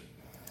illustration.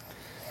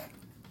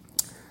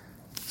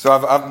 So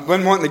I've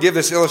been wanting to give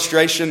this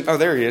illustration. Oh,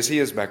 there he is. He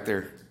is back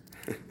there.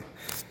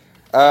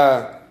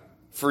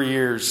 For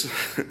years,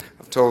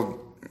 I've told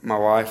my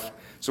wife.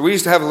 So we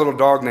used to have a little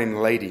dog named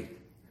Lady.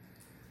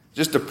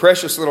 Just a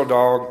precious little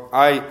dog.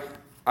 I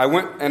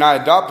went and I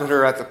adopted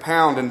her at the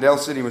Pound in Dell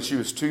City when she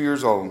was 2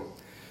 years old.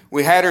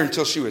 We had her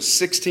until she was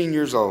 16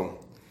 years old.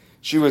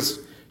 She was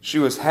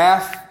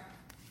half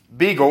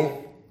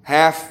beagle,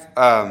 half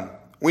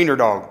wiener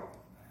dog.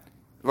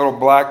 Little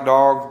black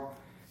dog.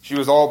 She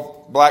was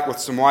all black with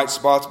some white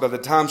spots. By the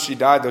time she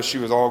died, though, she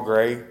was all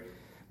gray.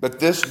 But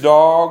this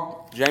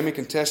dog, Jamie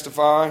can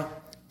testify,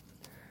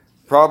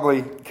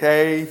 probably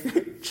Kay,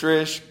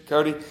 Trish,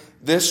 Cody,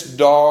 this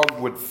dog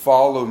would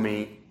follow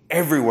me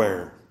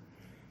everywhere.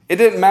 It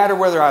didn't matter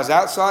whether I was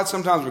outside.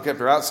 Sometimes we kept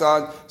her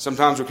outside.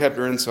 Sometimes we kept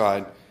her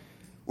inside.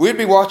 We'd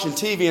be watching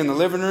TV in the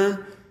living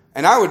room,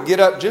 and I would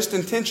get up just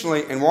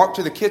intentionally and walk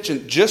to the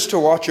kitchen just to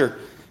watch her.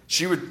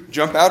 She would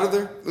jump out of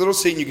the little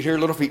seat, and you could hear her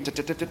little feet.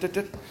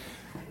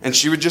 And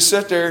she would just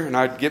sit there, and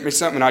I'd get me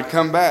something, and I'd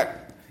come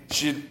back.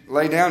 she'd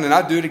lay down and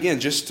I'd do it again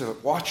just to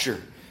watch her.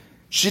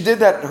 She did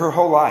that her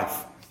whole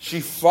life. She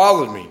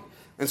followed me.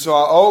 And so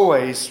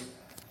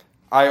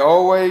I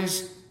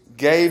always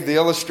gave the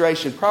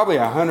illustration probably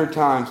 100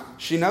 times.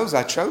 She knows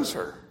I chose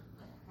her.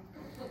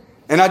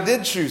 And I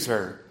did choose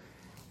her.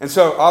 And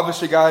so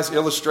obviously, guys,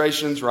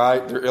 illustrations,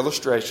 right? They're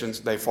illustrations.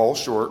 They fall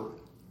short.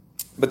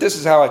 But this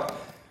is how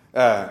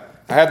I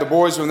had the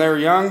boys when they were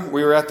young.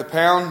 We were at the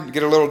pound to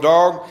get a little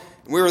dog.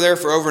 We were there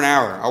for over an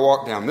hour. I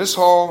walked down this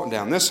hall and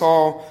down this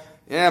hall.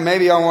 Yeah,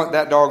 maybe I want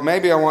that dog.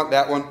 Maybe I want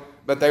that one.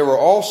 But they were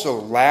all so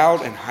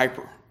loud and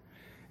hyper.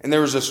 And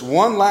there was this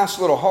one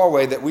last little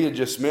hallway that we had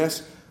just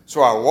missed.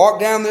 So I walked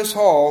down this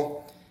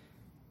hall,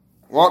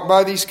 walked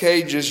by these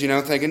cages,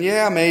 thinking,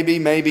 yeah,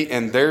 maybe.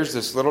 And there's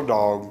this little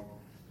dog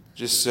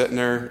just sitting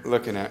there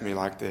looking at me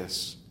like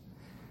this.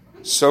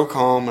 So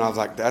calm. And I was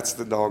like, that's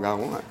the dog I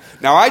want.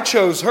 Now, I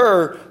chose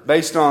her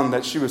based on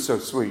that she was so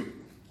sweet.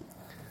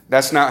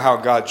 That's not how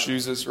God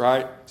chooses,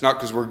 right? It's not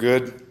because we're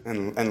good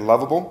and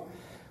lovable.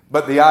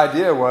 But the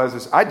idea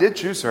was I did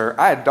choose her.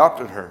 I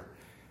adopted her.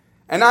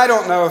 And I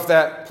don't know if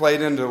that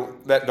played into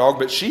that dog,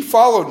 but she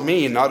followed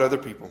me and not other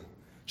people.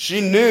 She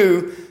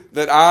knew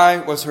that I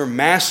was her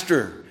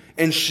master,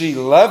 and she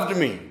loved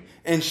me,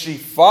 and she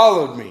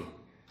followed me.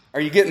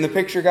 Are you getting the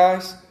picture,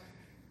 guys?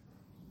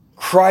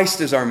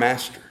 Christ is our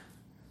master.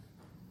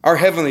 Our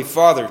Heavenly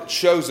Father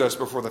chose us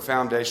before the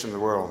foundation of the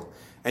world.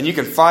 And you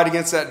can fight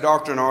against that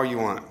doctrine all you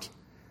want.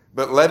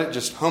 But let it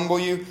just humble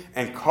you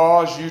and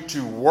cause you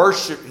to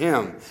worship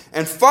Him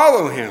and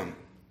follow Him.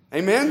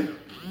 Amen?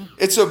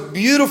 It's a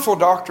beautiful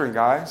doctrine,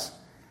 guys.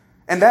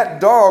 And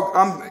that dog,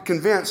 I'm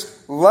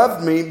convinced,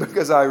 loved me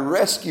because I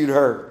rescued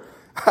her.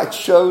 I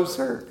chose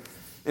her.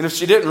 And if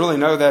she didn't really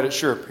know that, it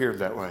sure appeared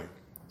that way.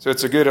 So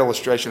it's a good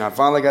illustration. I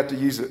finally got to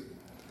use it.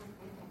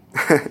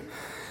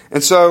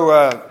 And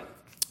so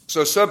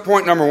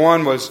subpoint number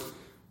 1 was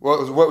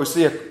what we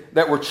see,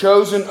 that we're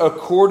chosen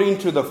according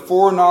to the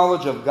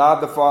foreknowledge of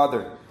God the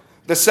Father.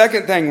 The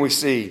second thing we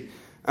see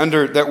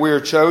that we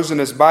are chosen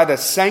is by the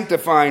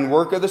sanctifying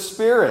work of the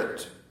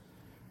Spirit.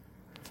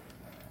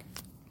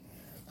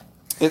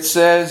 It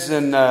says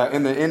in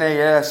the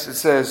NAS, it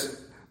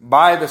says,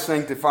 by the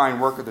sanctifying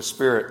work of the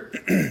Spirit.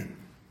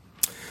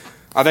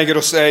 I think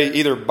it'll say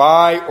either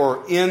by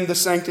or in the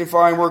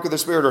sanctifying work of the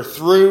Spirit or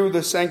through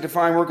the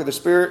sanctifying work of the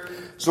Spirit.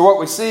 So what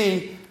we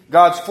see,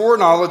 God's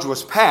foreknowledge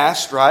was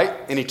past, right?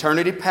 In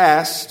eternity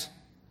past,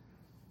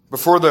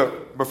 before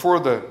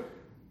the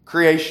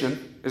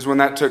creation is when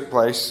that took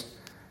place.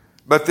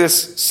 But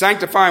this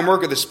sanctifying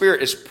work of the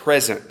Spirit is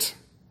present.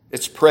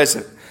 It's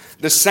present.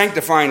 The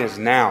sanctifying is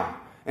now.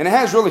 And it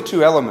has really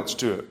 2 elements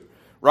to it,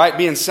 right?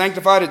 Being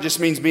sanctified, it just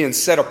means being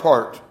set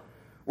apart.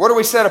 What are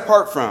we set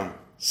apart from?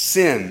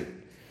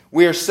 Sin.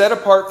 We are set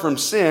apart from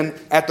sin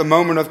at the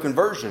moment of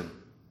conversion,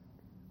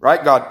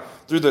 right? God,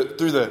 through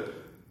the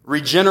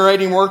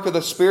regenerating work of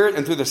the Spirit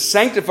and through the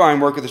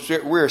sanctifying work of the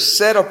Spirit, we are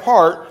set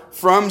apart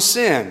from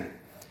sin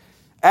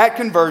at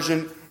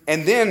conversion,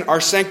 and then our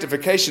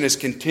sanctification is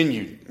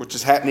continued, which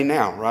is happening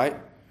now, right?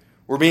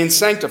 We're being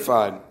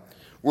sanctified.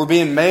 We're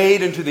being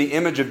made into the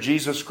image of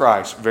Jesus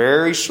Christ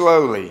very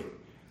slowly,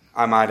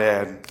 I might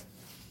add.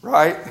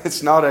 Right?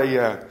 It's not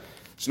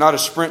a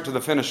sprint to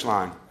the finish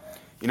line.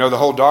 The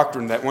whole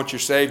doctrine that once you're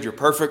saved, you're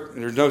perfect,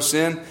 and there's no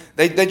sin.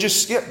 They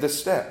just skip this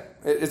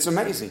step. It's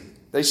amazing.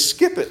 They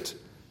skip it.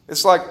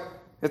 It's like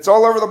it's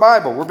all over the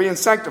Bible. We're being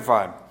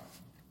sanctified.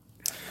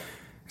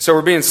 So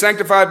we're being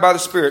sanctified by the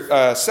Spirit.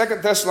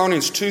 2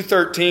 Thessalonians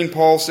 2:13,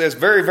 Paul says,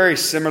 very, very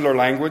similar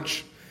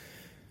language.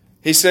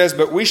 He says,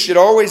 but we should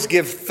always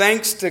give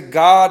thanks to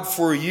God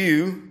for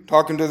you,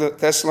 talking to the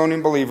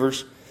Thessalonian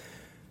believers,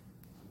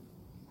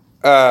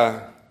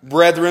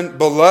 brethren,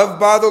 beloved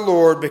by the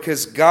Lord,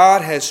 because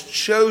God has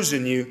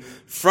chosen you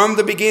from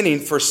the beginning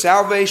for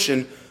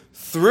salvation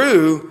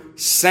through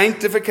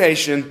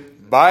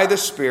sanctification by the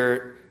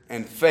Spirit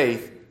and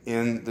faith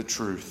in the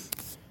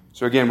truth.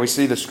 So again, we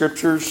see the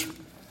Scriptures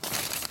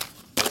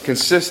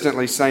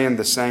consistently saying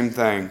the same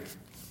thing.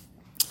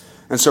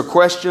 And so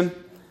question,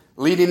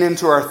 leading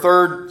into our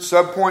third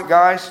subpoint,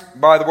 guys,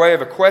 by the way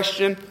of a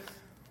question,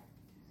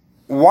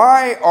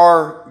 why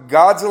are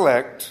God's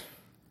elect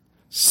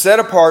set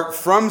apart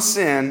from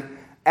sin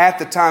at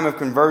the time of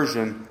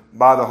conversion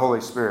by the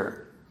Holy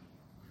Spirit?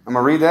 I'm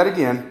going to read that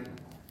again.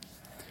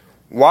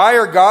 Why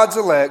are God's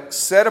elect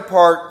set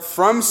apart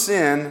from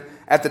sin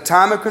at the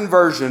time of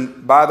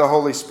conversion by the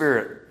Holy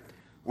Spirit?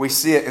 We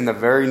see it in the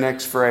very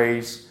next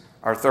phrase,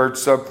 our third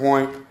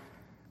subpoint.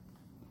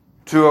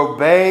 To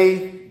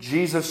obey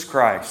Jesus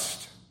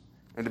Christ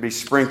and to be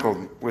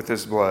sprinkled with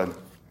His blood.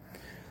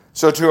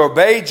 So to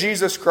obey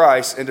Jesus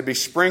Christ and to be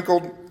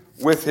sprinkled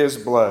with His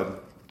blood.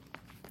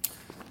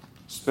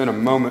 Spend a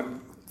moment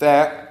with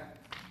that.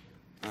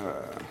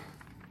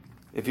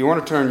 If you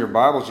want to turn your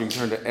Bibles, you can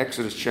turn to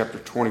Exodus chapter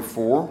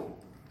 24. I'm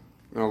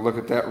going to look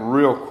at that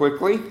real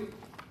quickly.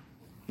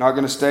 Not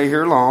going to stay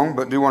here long,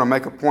 but do want to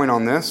make a point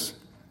on this.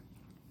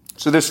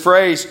 So this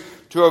phrase,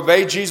 to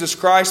obey Jesus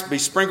Christ, be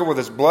sprinkled with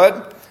His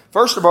blood.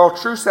 First of all,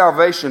 true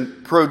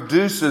salvation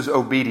produces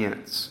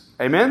obedience.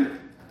 Amen?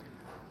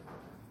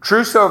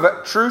 True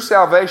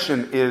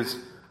salvation is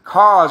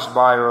caused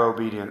by our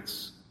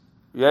obedience.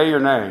 Yea or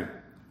nay?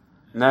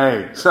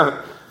 Nay.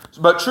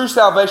 But true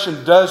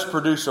salvation does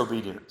produce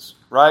obedience,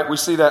 right? We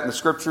see that in the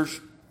Scriptures.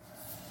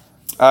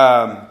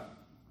 What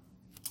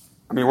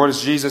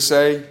does Jesus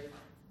say?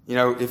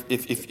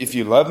 If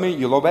you love me,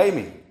 you'll obey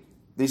me.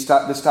 This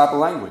type of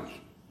language.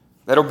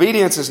 That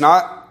obedience is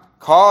not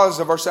cause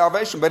of our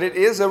salvation, but it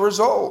is a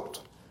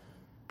result.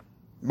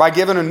 By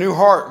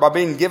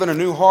being given a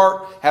new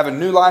heart, having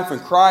new life in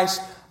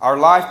Christ,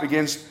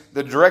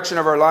 the direction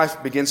of our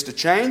life begins to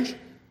change,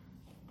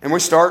 and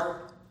we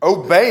start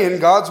obeying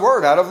God's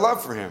word out of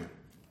love for Him.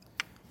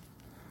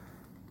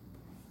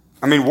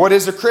 What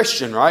is a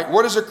Christian, right?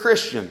 What is a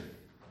Christian?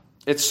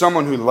 It's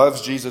someone who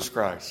loves Jesus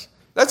Christ.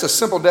 That's a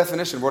simple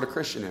definition of what a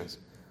Christian is.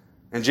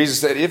 And Jesus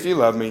said, if you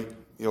love me,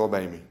 you'll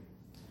obey me.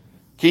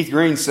 Keith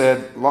Green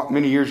said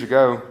many years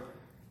ago,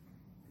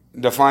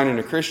 defining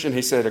a Christian,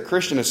 he said, a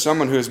Christian is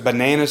someone who is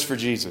bananas for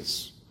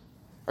Jesus.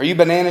 Are you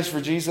bananas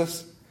for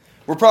Jesus?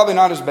 We're probably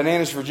not as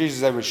bananas for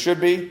Jesus as we should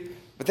be,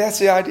 but that's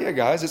the idea,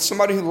 guys. It's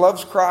somebody who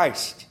loves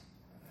Christ.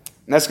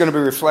 And that's going to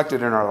be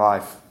reflected in our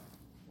life.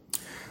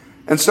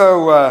 And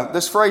so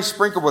this phrase,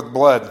 sprinkled with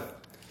blood,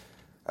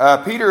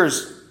 Peter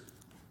is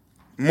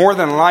more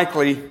than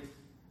likely,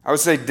 I would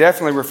say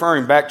definitely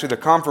referring back to the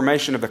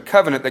confirmation of the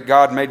covenant that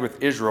God made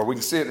with Israel. We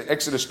can see it in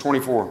Exodus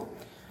 24. I'm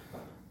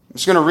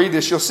just going to read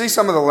this. You'll see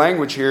some of the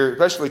language here,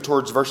 especially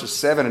towards verses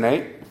 7 and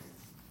 8,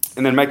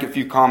 and then make a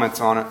few comments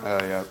on it,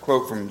 a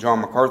quote from John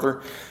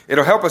MacArthur.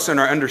 It'll help us in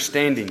our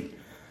understanding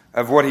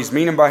of what he's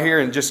meaning by here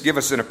and just give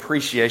us an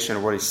appreciation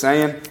of what he's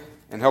saying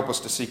and help us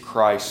to see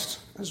Christ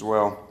as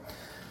well.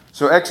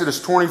 So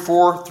Exodus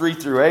 24, 3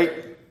 through 8.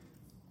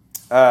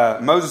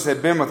 Moses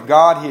had been with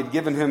God. He had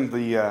given him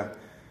the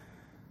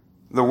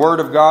word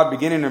of God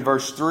beginning in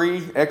verse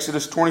 3.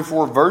 Exodus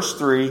 24, verse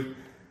 3.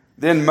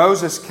 Then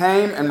Moses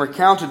came and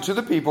recounted to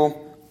the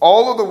people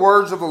all of the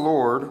words of the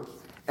Lord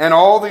and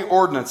all the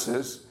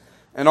ordinances.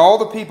 And all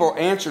the people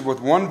answered with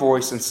one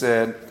voice and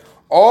said,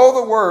 all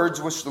the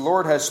words which the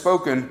Lord has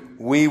spoken,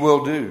 we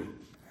will do.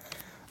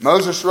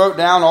 Moses wrote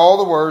down all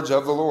the words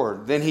of the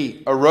Lord. Then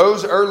he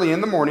arose early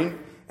in the morning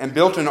and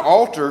built an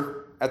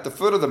altar at the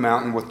foot of the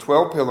mountain with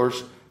 12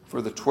 pillars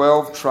for the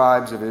 12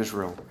 tribes of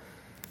Israel.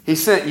 He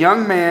sent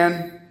young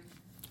men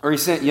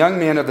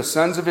of the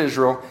sons of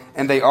Israel,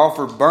 and they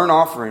offered burnt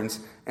offerings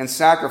and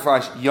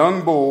sacrificed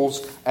young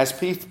bulls as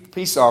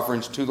peace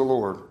offerings to the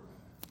Lord.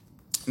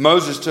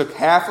 Moses took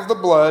half of the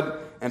blood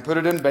and put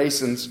it in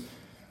basins,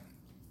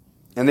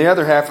 and the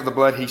other half of the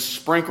blood he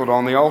sprinkled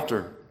on the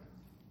altar.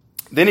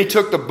 Then he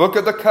took the book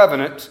of the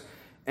covenant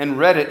and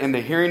read it in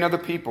the hearing of the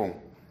people.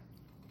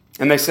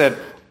 And they said,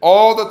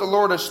 all that the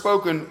Lord has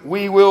spoken,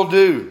 we will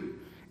do,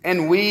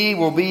 and we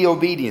will be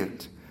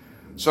obedient.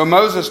 So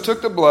Moses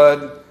took the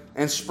blood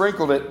and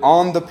sprinkled it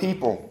on the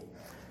people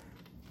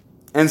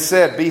and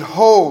said,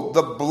 behold,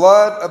 the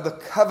blood of the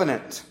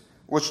covenant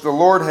which the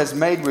Lord has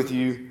made with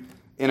you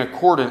in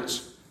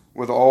accordance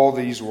with all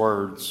these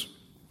words.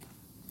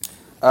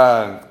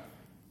 John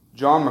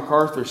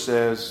MacArthur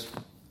says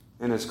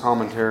in his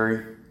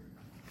commentary,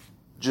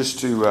 he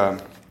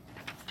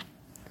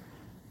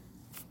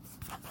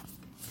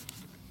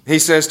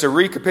says to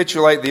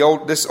recapitulate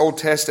this Old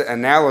Testament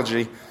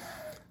analogy,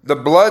 the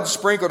blood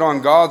sprinkled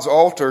on God's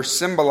altar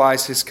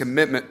symbolized His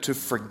commitment to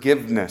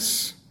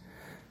forgiveness,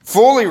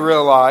 fully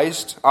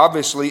realized,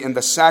 obviously, in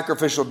the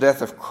sacrificial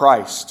death of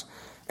Christ.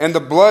 And the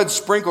blood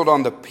sprinkled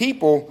on the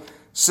people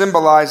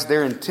symbolized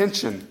their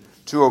intention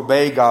to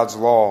obey God's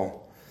law,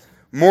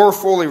 more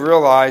fully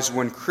realized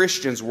when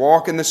Christians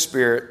walk in the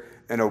Spirit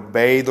and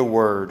obey the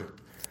Word.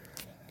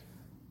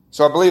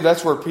 So I believe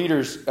that's where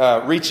Peter's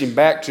reaching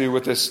back to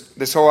with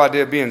this whole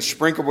idea of being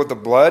sprinkled with the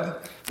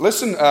blood.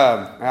 Listen,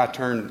 I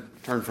turned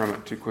from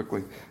it too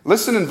quickly.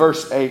 Listen in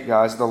verse 8,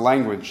 guys, the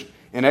language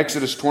in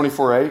Exodus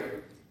 24:8.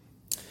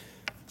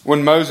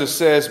 When Moses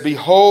says,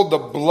 behold the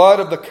blood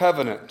of the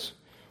covenant,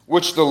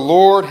 which the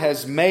Lord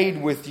has made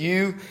with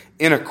you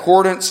in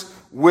accordance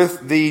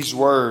with these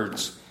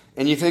words.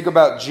 And you think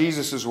about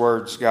Jesus'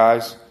 words,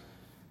 guys.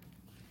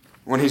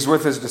 When he's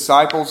with his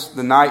disciples,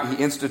 the night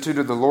he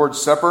instituted the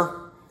Lord's Supper,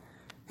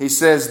 he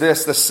says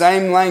this, the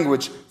same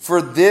language,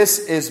 for this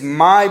is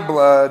my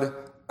blood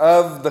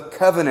of the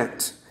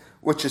covenant,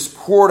 which is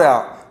poured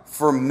out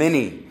for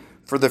many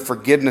for the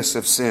forgiveness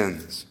of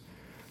sins.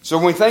 So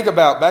when we think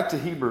about, back to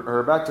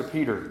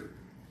Peter,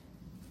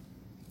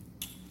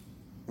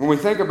 when we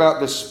think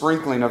about this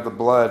sprinkling of the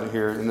blood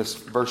here in this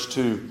verse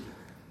 2,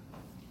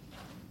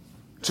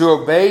 to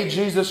obey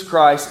Jesus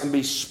Christ and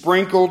be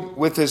sprinkled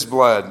with His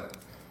blood.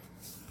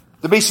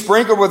 To be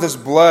sprinkled with His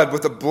blood,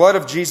 with the blood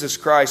of Jesus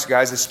Christ,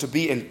 guys, is to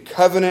be in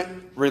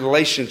covenant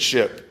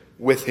relationship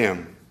with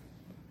Him.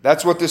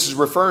 That's what this is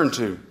referring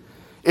to.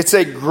 It's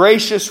a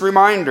gracious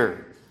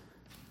reminder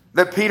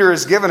that Peter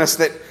has given us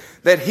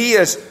that He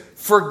has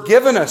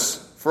forgiven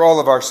us for all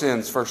of our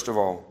sins, first of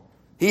all.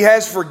 He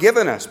has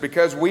forgiven us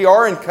because we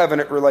are in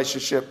covenant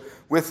relationship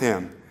with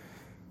Him.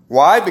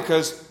 Why?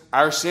 Because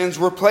our sins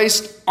were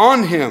placed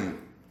on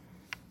him.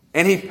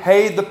 And he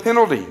paid the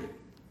penalty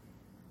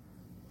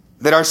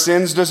that our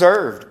sins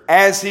deserved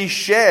as he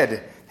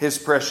shed his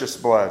precious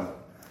blood.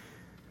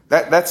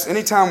 That's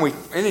anytime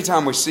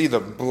we see the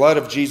blood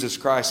of Jesus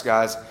Christ,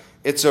 guys,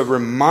 it's a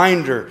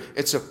reminder,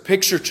 it's a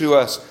picture to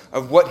us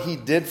of what he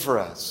did for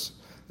us.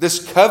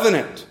 This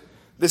covenant,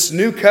 this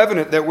new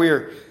covenant that we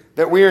are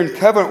in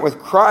covenant with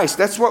Christ,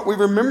 that's what we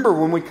remember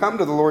when we come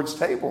to the Lord's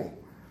table.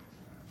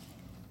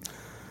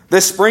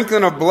 This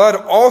sprinkling of blood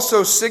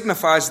also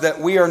signifies that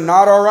we are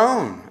not our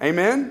own.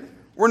 Amen?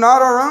 We're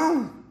not our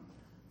own.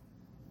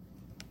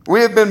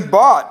 We have been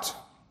bought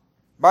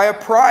by a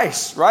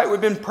price, right? We've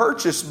been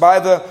purchased by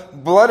the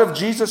blood of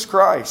Jesus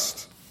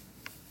Christ.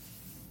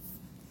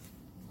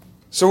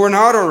 So we're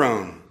not our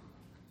own.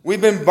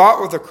 We've been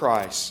bought with a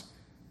price.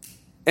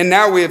 And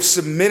now we have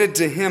submitted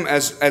to him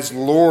as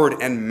Lord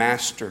and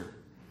Master.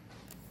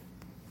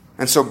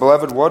 And so,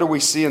 beloved, what do we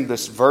see in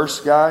this verse,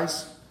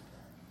 guys?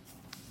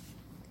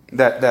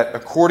 That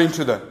according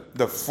to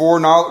the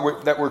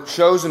foreknowledge, that we're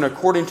chosen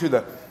according to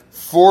the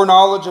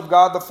foreknowledge of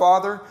God the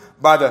Father,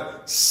 by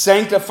the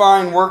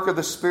sanctifying work of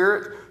the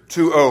Spirit,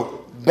 to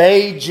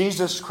obey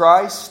Jesus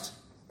Christ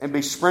and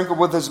be sprinkled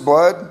with his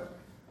blood.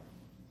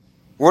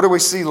 What do we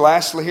see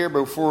lastly here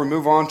before we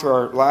move on to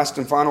our last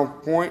and final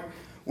point?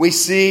 We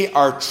see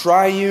our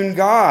triune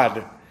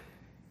God.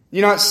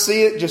 You not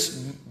see it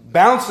just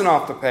bouncing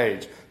off the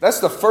page.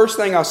 That's the first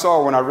thing I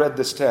saw when I read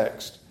this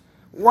text.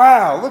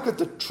 Wow, look at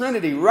the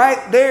Trinity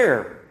right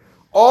there.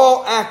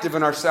 All active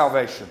in our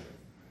salvation.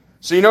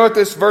 So you know what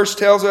this verse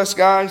tells us,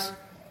 guys?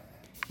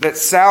 That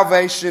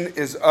salvation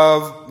is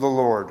of the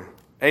Lord.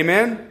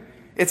 Amen?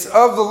 It's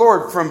of the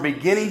Lord from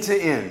beginning to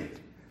end.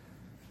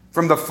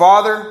 From the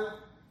Father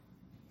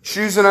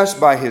choosing us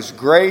by his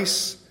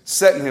grace,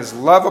 setting his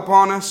love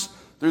upon us,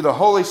 through the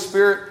Holy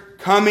Spirit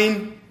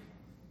coming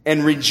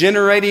and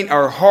regenerating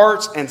our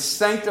hearts and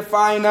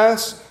sanctifying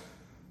us,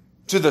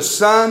 to the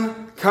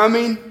Son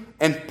coming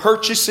and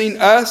purchasing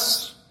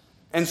us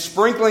and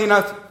sprinkling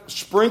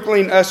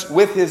us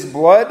with his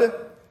blood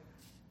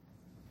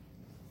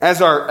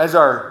as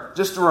our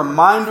just a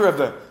reminder of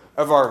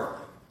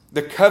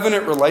the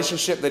covenant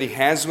relationship that he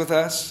has with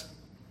us.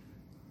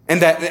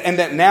 And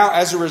that now,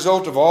 as a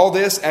result of all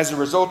this, as a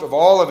result of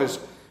all of his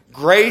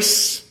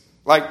grace,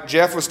 like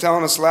Jeff was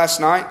telling us last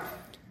night,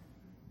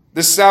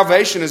 this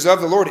salvation is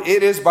of the Lord.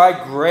 It is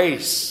by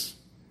grace.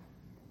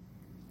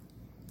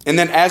 And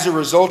then as a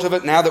result of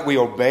it, now that we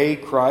obey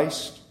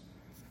Christ,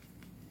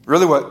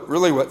 really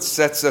what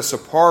sets us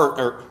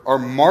apart or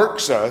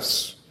marks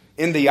us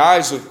in the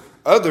eyes of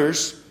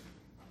others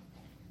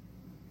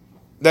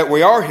that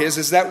we are his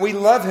is that we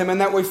love him and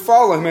that we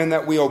follow him and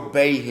that we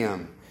obey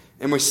him.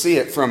 And we see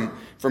it from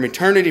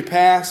eternity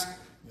past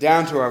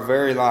down to our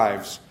very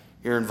lives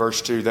here in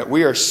verse 2. That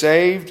we are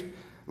saved,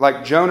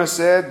 like Jonah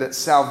said, that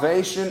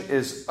salvation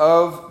is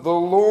of the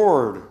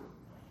Lord.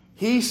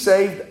 He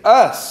saved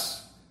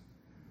us.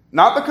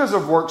 Not because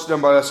of works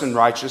done by us in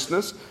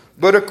righteousness,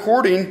 but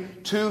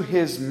according to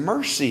his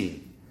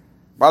mercy.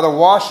 By the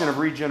washing of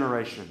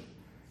regeneration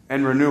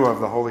and renewal of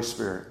the Holy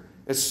Spirit.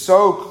 It's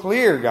so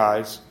clear,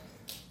 guys,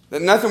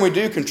 that nothing we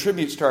do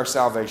contributes to our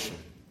salvation.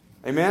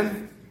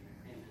 Amen?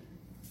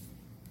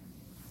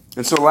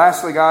 And so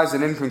lastly, guys,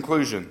 and in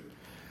conclusion,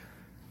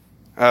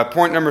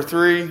 point number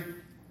 3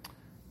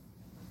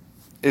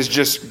 is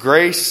just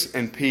grace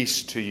and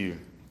peace to you.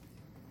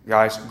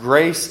 Guys,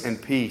 grace and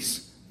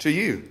peace to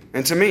you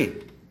and to me.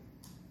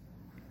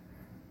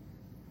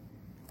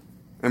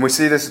 And we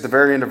see this at the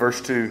very end of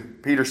verse 2.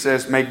 Peter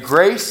says, "May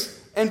grace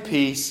and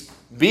peace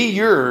be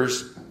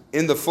yours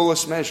in the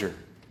fullest measure."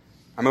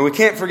 I mean, we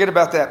can't forget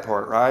about that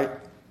part, right?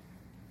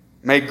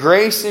 May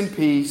grace and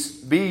peace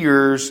be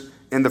yours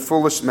in the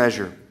fullest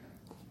measure.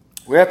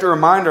 We have to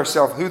remind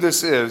ourselves who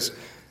this is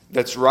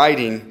that's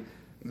writing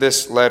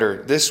this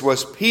letter. This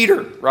was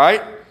Peter,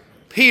 right?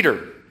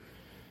 Peter,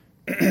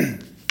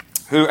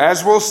 who,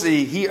 as we'll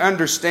see, he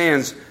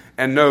understands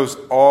and knows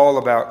all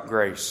about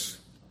grace.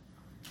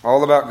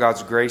 All about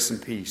God's grace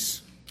and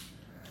peace.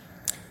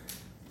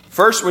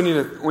 First, we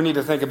need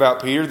to think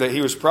about Peter, that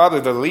he was probably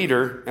the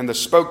leader and the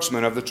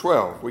spokesman of the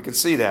 12. We can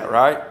see that,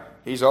 right?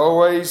 He's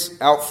always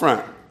out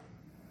front.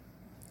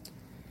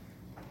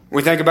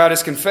 We think about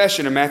his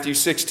confession in Matthew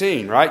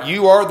 16, right?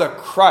 You are the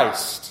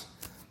Christ,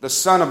 the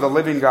Son of the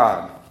living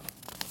God.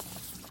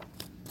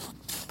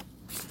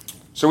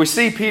 So we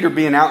see Peter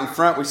being out in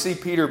front. We see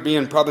Peter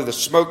being probably the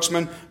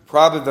spokesman,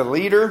 probably the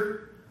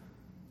leader.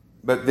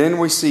 But then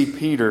we see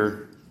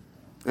Peter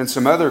in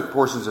some other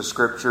portions of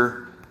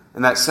Scripture,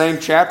 in that same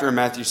chapter in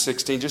Matthew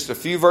 16, just a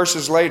few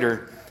verses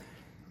later,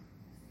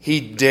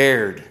 he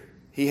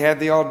had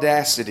the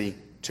audacity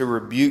to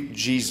rebuke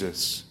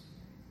Jesus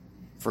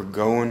for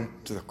going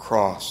to the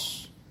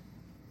cross.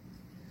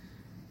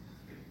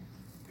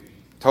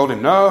 Told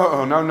him,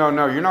 no,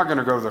 you're not going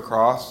to go to the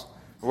cross.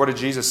 What did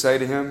Jesus say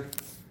to him?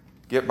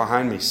 Get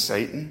behind me,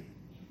 Satan.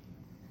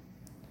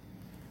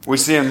 We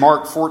see in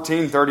Mark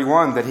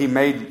 14:31 that he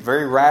made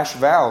very rash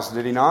vows,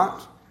 did he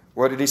not?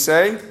 What did he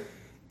say?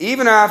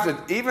 even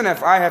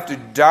if I have to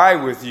die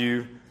with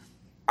you,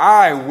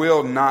 I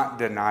will not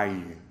deny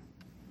you.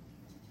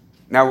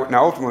 Now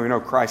ultimately we know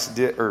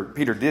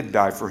Peter did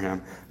die for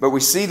him, but we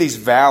see these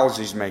vows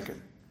he's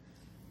making.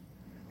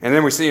 And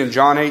then we see in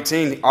John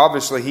 18,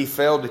 obviously he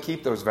failed to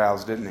keep those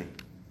vows, didn't he?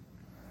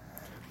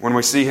 When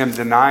we see him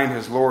denying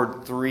his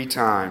Lord 3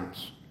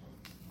 times.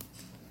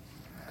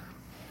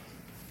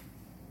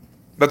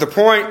 But the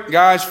point,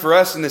 guys, for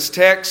us in this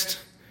text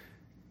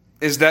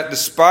is that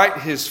despite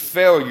his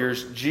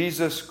failures,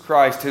 Jesus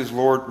Christ, his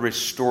Lord,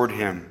 restored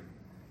him.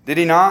 Did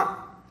he not?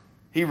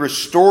 He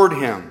restored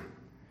him.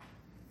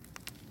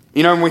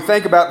 You know, when we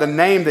think about the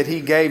name that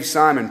he gave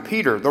Simon,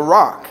 Peter, the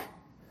rock.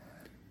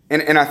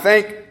 And I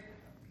think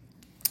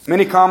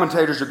many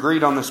commentators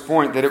agreed on this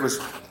point that it was,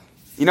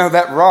 you know,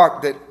 that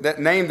rock, that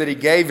name that he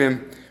gave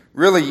him,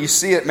 really you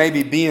see it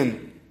maybe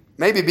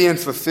being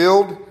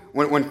fulfilled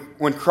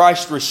when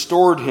Christ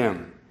restored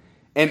him.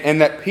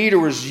 And that Peter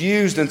was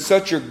used in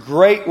such a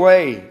great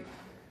way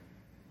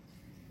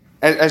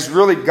as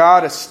really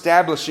God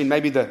establishing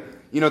maybe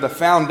the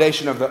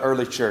foundation of the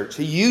early church.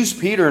 He used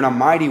Peter in a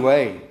mighty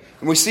way.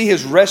 And we see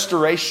his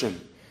restoration.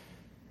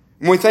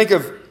 When we think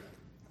of,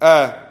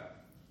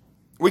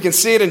 we can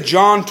see it in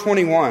John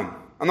 21.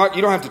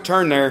 You don't have to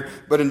turn there,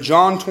 but in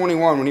John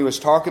 21, when he was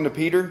talking to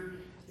Peter,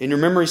 and you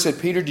remember he said,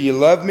 Peter, do you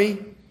love me?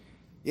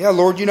 Yeah,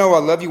 Lord, you know I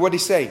love you. What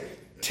did he say?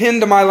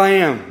 Tend to my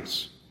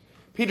lambs.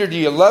 Peter, do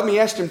you love me? He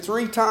asked him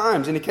 3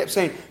 times, and he kept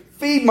saying,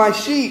 feed my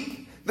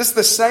sheep. This is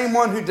the same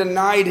one who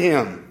denied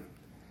him.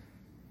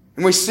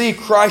 And we see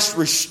Christ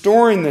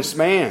restoring this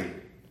man.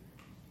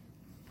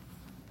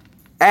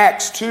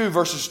 Acts 2,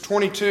 verses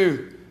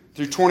 22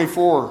 through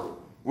 24,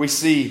 we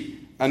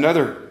see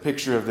another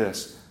picture of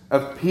this,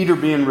 of Peter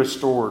being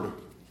restored.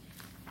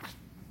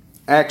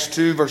 Acts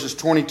 2, verses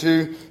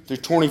 22 through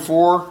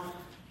 24,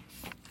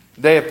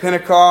 day of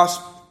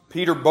Pentecost,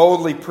 Peter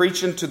boldly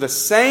preaching to the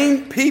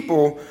same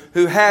people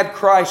who had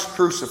Christ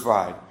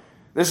crucified.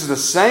 This is the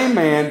same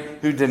man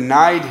who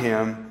denied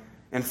him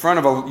in front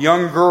of a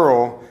young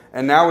girl,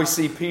 and now we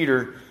see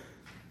Peter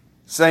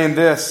saying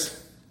this.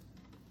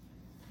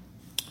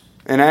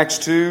 In Acts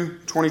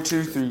 2,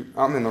 22 through...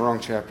 I'm in the wrong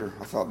chapter.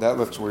 I thought that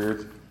looks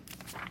weird.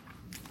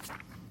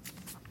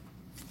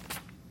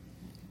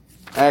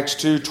 Acts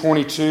 2,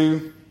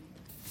 22.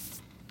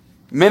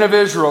 Men of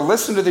Israel,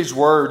 listen to these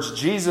words.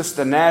 Jesus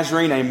the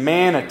Nazarene, a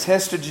man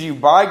attested to you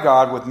by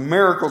God with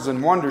miracles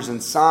and wonders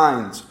and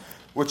signs,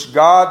 which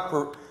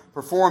God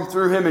performed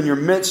through him in your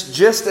midst,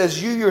 just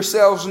as you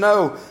yourselves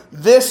know.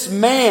 This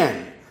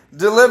man,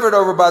 delivered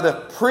over by the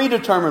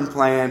predetermined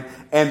plan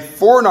and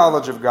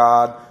foreknowledge of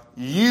God,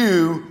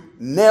 you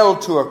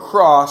nailed to a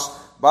cross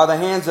by the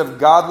hands of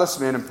godless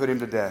men and put him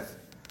to death.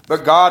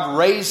 But God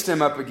raised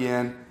him up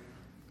again,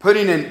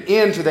 putting an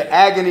end to the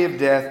agony of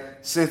death,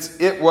 since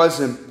it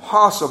was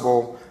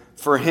impossible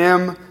for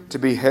him to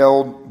be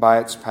held by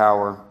its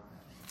power.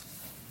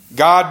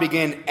 God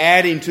began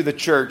adding to the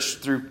church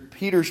through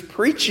Peter's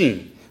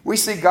preaching. We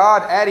see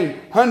God adding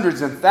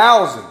hundreds and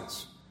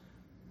thousands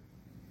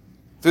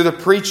through the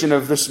preaching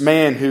of this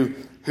man who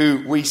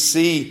we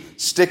see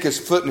stick his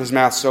foot in his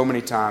mouth so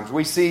many times.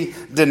 We see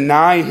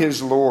deny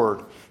his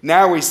Lord.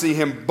 Now we see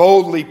him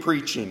boldly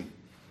preaching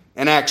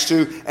in Acts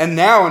 2. And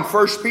now in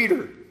 1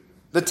 Peter,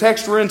 the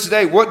text we're in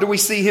today, what do we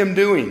see him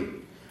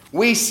doing?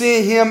 We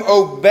see him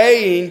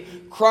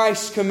obeying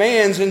Christ's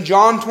commands in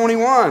John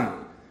 21.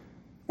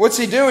 What's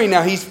he doing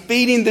now? He's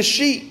feeding the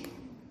sheep.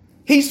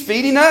 He's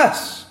feeding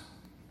us.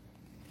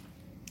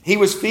 He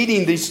was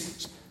feeding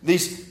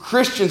these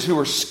Christians who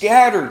were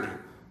scattered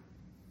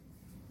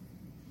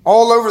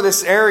all over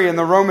this area in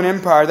the Roman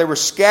Empire. They were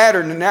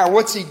scattered, and now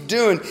what's he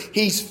doing?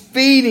 He's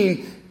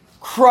feeding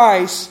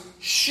Christ's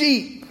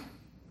sheep.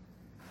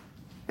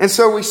 And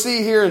so we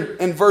see here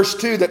in verse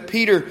 2 that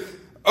Peter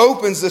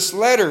opens this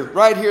letter,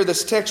 right here,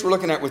 this text we're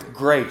looking at, with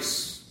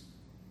grace.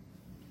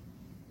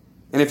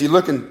 And if you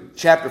look in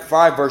chapter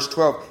 5, verse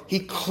 12, he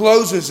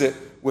closes it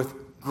with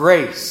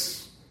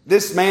grace.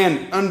 This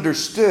man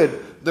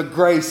understood the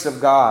grace of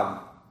God.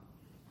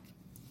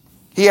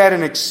 He had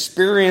an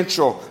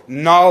experiential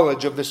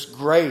knowledge of this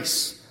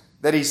grace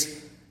that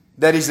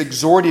he's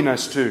exhorting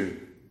us to.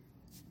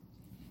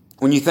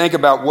 When you think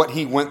about what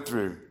he went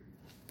through,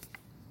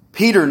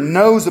 Peter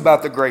knows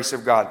about the grace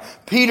of God.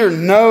 Peter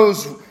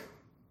knows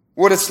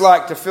what it's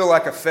like to feel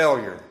like a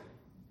failure.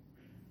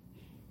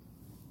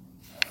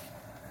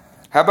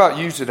 How about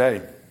you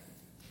today?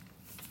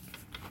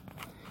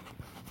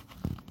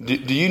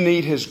 Do you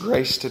need his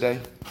grace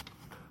today?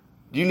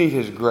 Do you need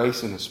his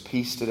grace and his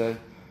peace today?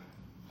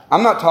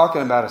 I'm not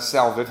talking about a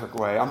salvific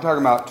way. I'm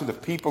talking about to the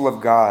people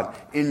of God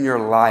in your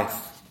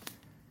life.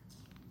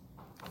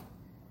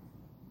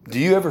 Do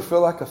you ever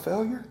feel like a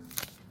failure?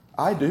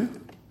 I do.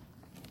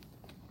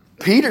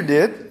 Peter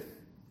did.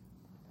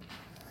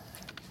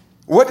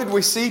 What did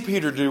we see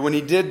Peter do when he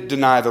did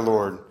deny the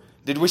Lord?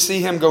 Did we see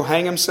him go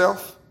hang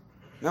himself?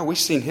 No, we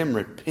seen him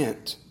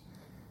repent.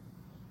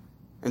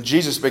 And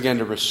Jesus began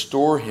to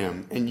restore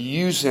him and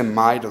use him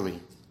mightily.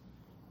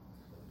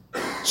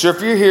 So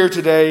if you're here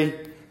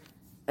today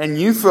and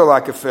you feel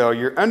like a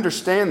failure,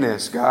 understand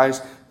this,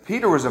 guys.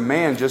 Peter was a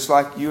man just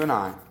like you and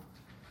I.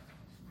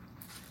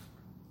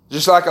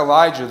 Just like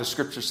Elijah, the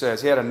scripture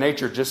says. He had a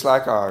nature just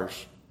like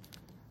ours.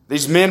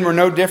 These men were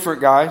no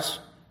different, guys.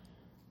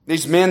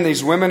 These men,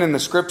 these women in the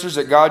scriptures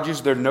that God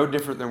used, they're no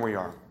different than we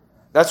are.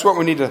 That's what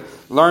we need to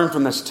learn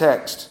from this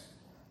text.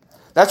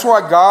 That's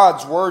why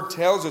God's Word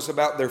tells us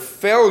about their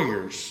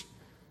failures,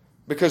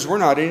 because we're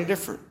not any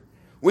different.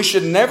 We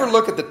should never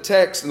look at the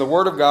text and the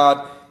Word of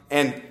God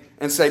and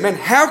say, man,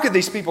 how could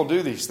these people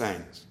do these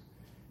things?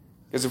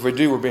 Because if we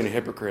do, we're being a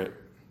hypocrite.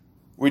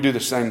 We do the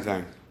same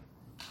thing.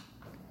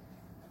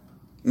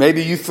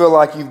 Maybe you feel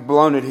like you've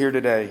blown it here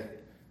today.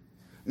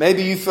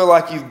 Maybe you feel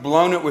like you've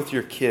blown it with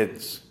your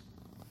kids.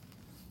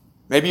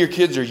 Maybe your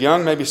kids are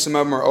young. Maybe some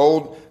of them are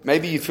old.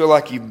 Maybe you feel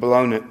like you've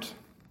blown it.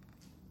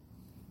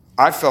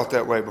 I've felt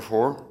that way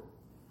before.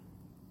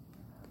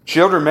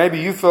 Children, maybe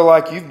you feel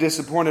like you've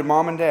disappointed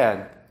mom and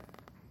dad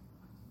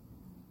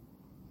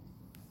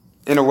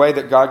in a way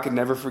that God could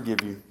never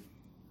forgive you.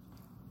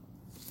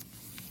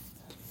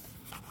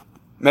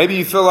 Maybe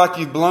you feel like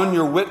you've blown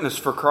your witness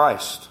for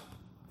Christ.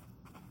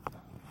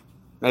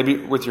 Maybe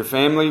with your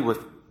family,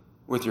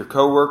 with your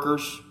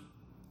coworkers.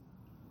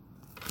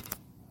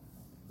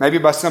 Maybe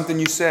by something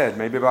you said.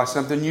 Maybe by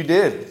something you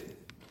did.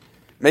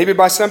 Maybe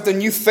by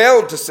something you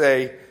failed to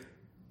say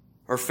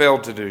or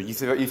failed to do. You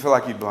feel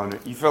like you've blown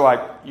it. You feel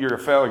like you're a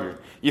failure.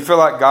 You feel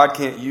like God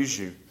can't use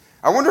you.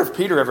 I wonder if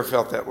Peter ever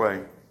felt that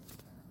way.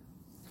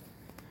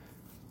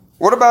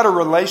 What about a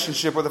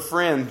relationship with a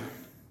friend,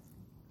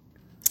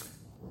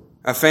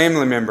 a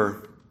family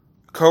member,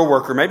 a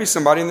coworker, maybe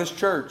somebody in this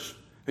church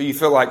who you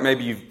feel like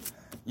maybe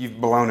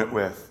you've blown it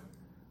with?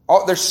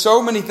 There's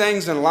so many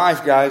things in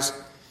life, guys,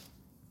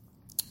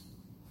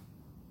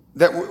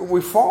 that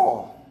we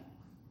fall.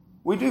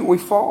 We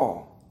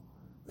fall.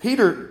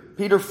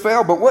 Peter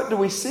fell, but what do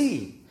we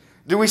see?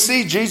 Do we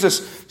see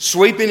Jesus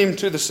sweeping him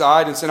to the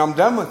side and saying, I'm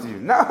done with you?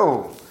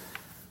 No.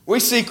 We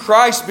see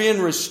Christ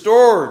being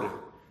restored,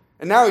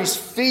 and now he's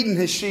feeding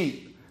his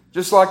sheep,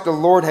 just like the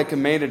Lord had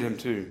commanded him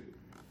to.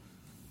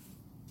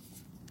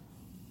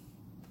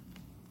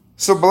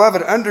 So,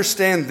 beloved,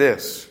 understand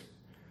this,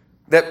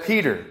 that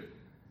Peter,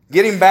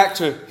 getting back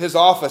to his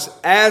office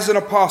as an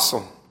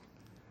apostle,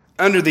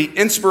 under the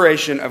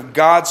inspiration of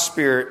God's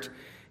Spirit,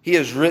 he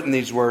has written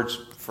these words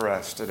for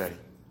us today.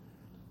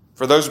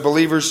 For those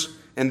believers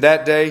in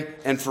that day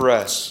and for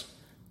us.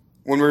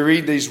 When we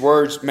read these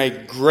words, may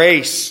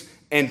grace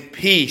and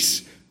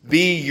peace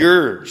be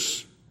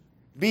yours.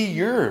 Be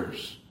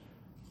yours.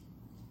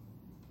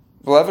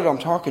 Beloved, I'm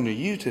talking to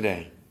you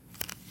today.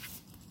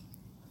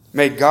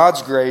 May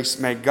God's grace,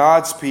 may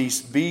God's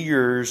peace be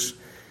yours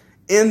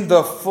in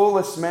the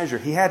fullest measure.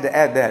 He had to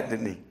add that,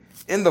 didn't he?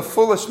 In the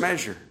fullest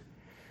measure.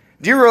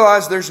 Do you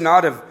realize there is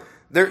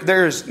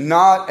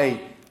not a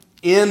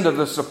end of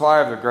the supply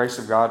of the grace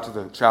of God to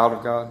the child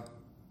of God?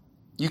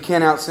 You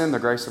can't out-sin the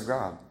grace of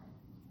God.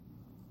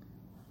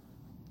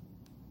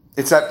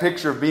 It's that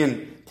picture of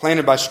being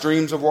planted by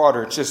streams of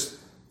water. It's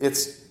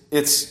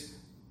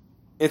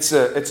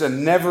a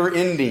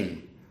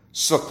never-ending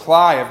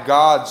supply of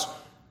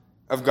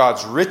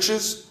God's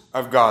riches,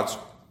 of God's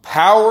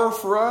power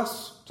for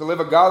us to live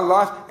a godly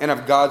life, and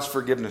of God's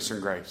forgiveness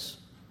and grace.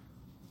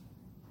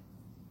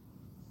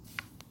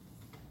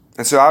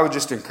 And so I would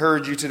just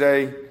encourage you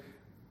today,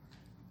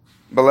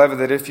 beloved,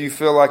 that if you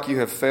feel like you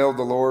have failed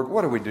the Lord,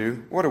 what do we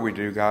do? What do we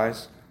do,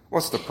 guys?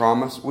 What's the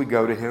promise? We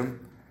go to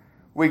Him.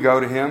 We go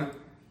to Him.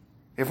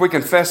 If we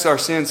confess our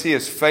sins, He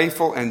is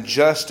faithful and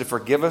just to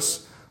forgive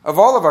us of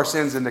all of our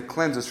sins and to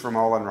cleanse us from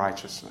all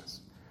unrighteousness.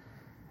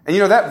 And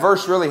you know, that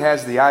verse really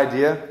has the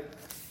idea.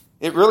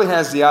 It really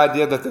has the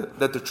idea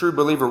that the true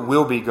believer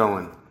will be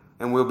going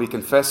and will be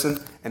confessing,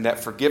 and that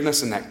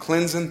forgiveness and that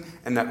cleansing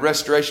and that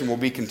restoration will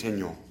be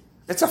continual.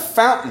 It's a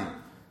fountain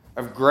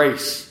of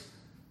grace.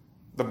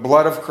 The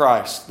blood of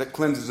Christ that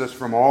cleanses us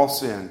from all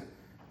sin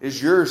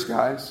is yours,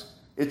 guys.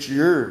 It's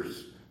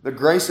yours. The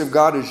grace of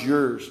God is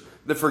yours.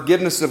 The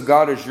forgiveness of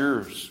God is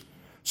yours.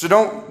 So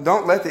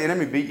don't let the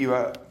enemy beat you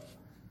up.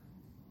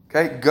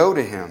 Okay? Go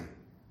to Him.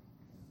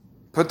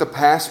 Put the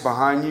past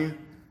behind you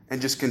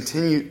and just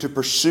continue to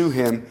pursue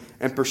Him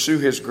and pursue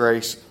His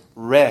grace.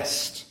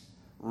 Rest.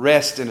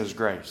 Rest in His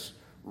grace.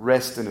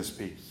 Rest in His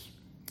peace.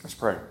 Let's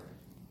pray.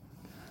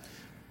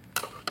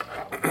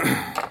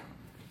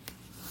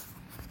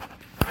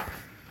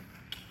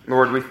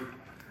 Lord,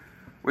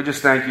 we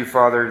just thank you,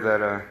 Father,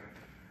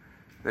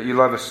 that you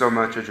love us so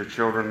much as your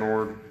children,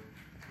 Lord.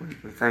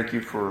 We thank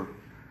you for,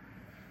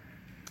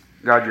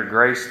 God, your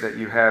grace that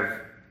you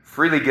have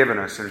freely given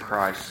us in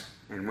Christ.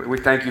 And we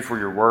thank you for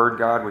your word,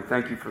 God. We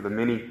thank you for the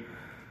many,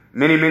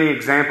 many, many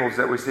examples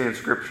that we see in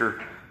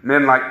Scripture.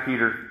 Men like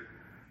Peter,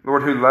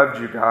 Lord, who loved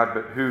you, God,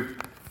 but who,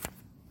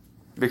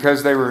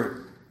 because they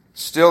were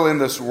still in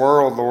this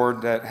world,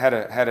 Lord, that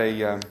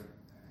had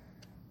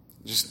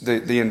just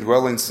the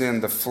indwelling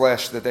sin, the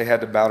flesh that they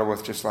had to battle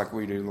with just like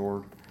we do,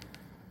 Lord.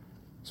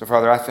 So,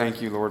 Father, I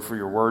thank you, Lord, for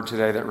your word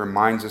today that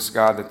reminds us,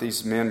 God, that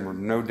these men were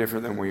no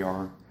different than we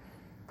are.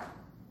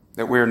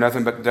 that we are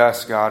nothing but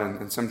dust, God,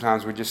 and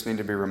sometimes we just need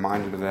to be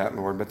reminded of that,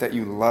 Lord, but that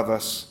you love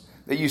us,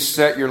 that you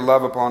set your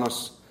love upon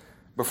us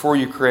before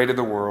you created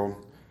the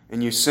world,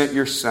 and you sent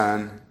your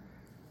Son.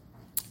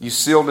 You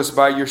sealed us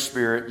by your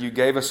Spirit. You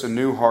gave us a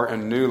new heart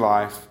and new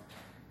life.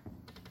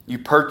 You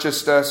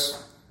purchased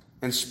us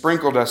and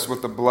sprinkled us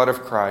with the blood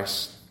of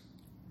Christ.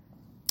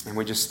 And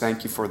we just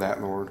thank you for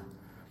that, Lord.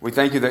 We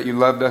thank you that you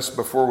loved us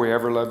before we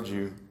ever loved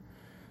you.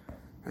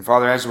 And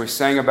Father, as we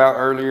sang about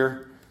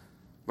earlier,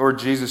 Lord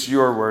Jesus,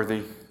 you are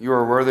worthy. You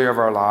are worthy of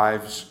our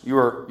lives. You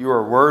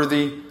are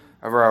worthy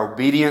of our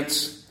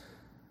obedience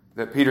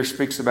that Peter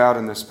speaks about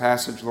in this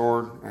passage,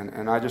 Lord.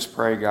 And I just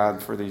pray,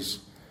 God, for these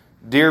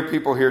dear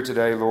people here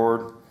today,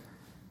 Lord,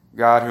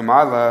 God, whom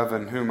I love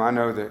and whom I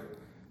know that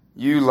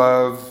you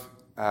love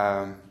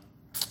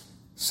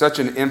such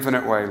an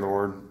infinite way,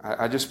 Lord.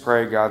 I just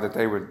pray, God, that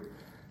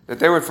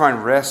they would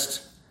find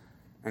rest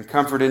and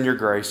comfort in your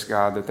grace,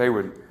 God, that they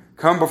would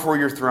come before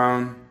your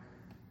throne,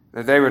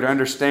 that they would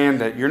understand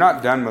that you're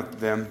not done with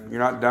them, you're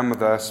not done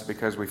with us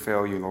because we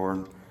fail you,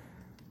 Lord,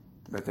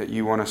 but that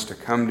you want us to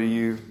come to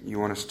you, you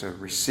want us to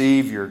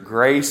receive your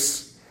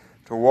grace,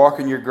 to walk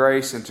in your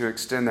grace and to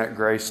extend that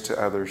grace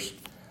to others,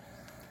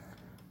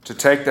 to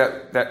take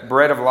that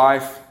bread of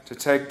life, to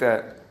take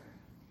that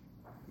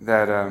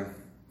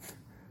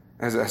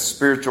as a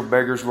spiritual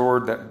beggars,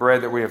 Lord, that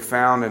bread that we have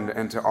found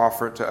and to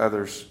offer it to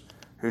others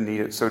who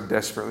need it so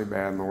desperately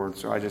bad, Lord.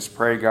 So I just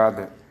pray,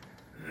 God,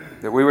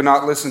 that we would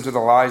not listen to the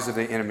lies of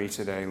the enemy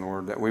today,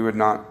 Lord, that we would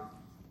not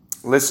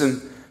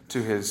listen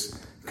to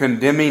his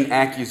condemning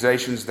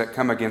accusations that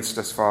come against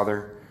us,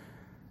 Father,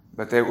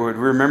 but that we would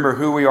remember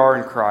who we are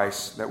in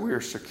Christ, that we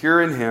are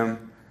secure in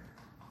him,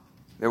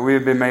 that we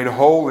have been made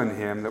whole in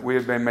him, that we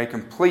have been made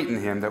complete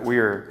in him, that we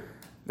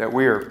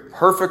are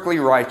perfectly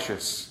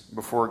righteous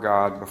before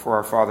God, before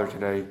our Father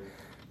today,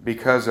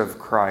 because of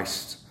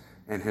Christ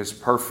and his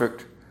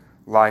perfect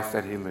life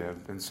that he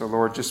lived. And so,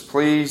 Lord, just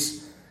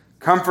please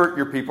comfort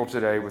your people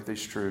today with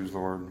these truths,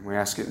 Lord. We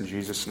ask it in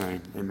Jesus'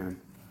 name. Amen.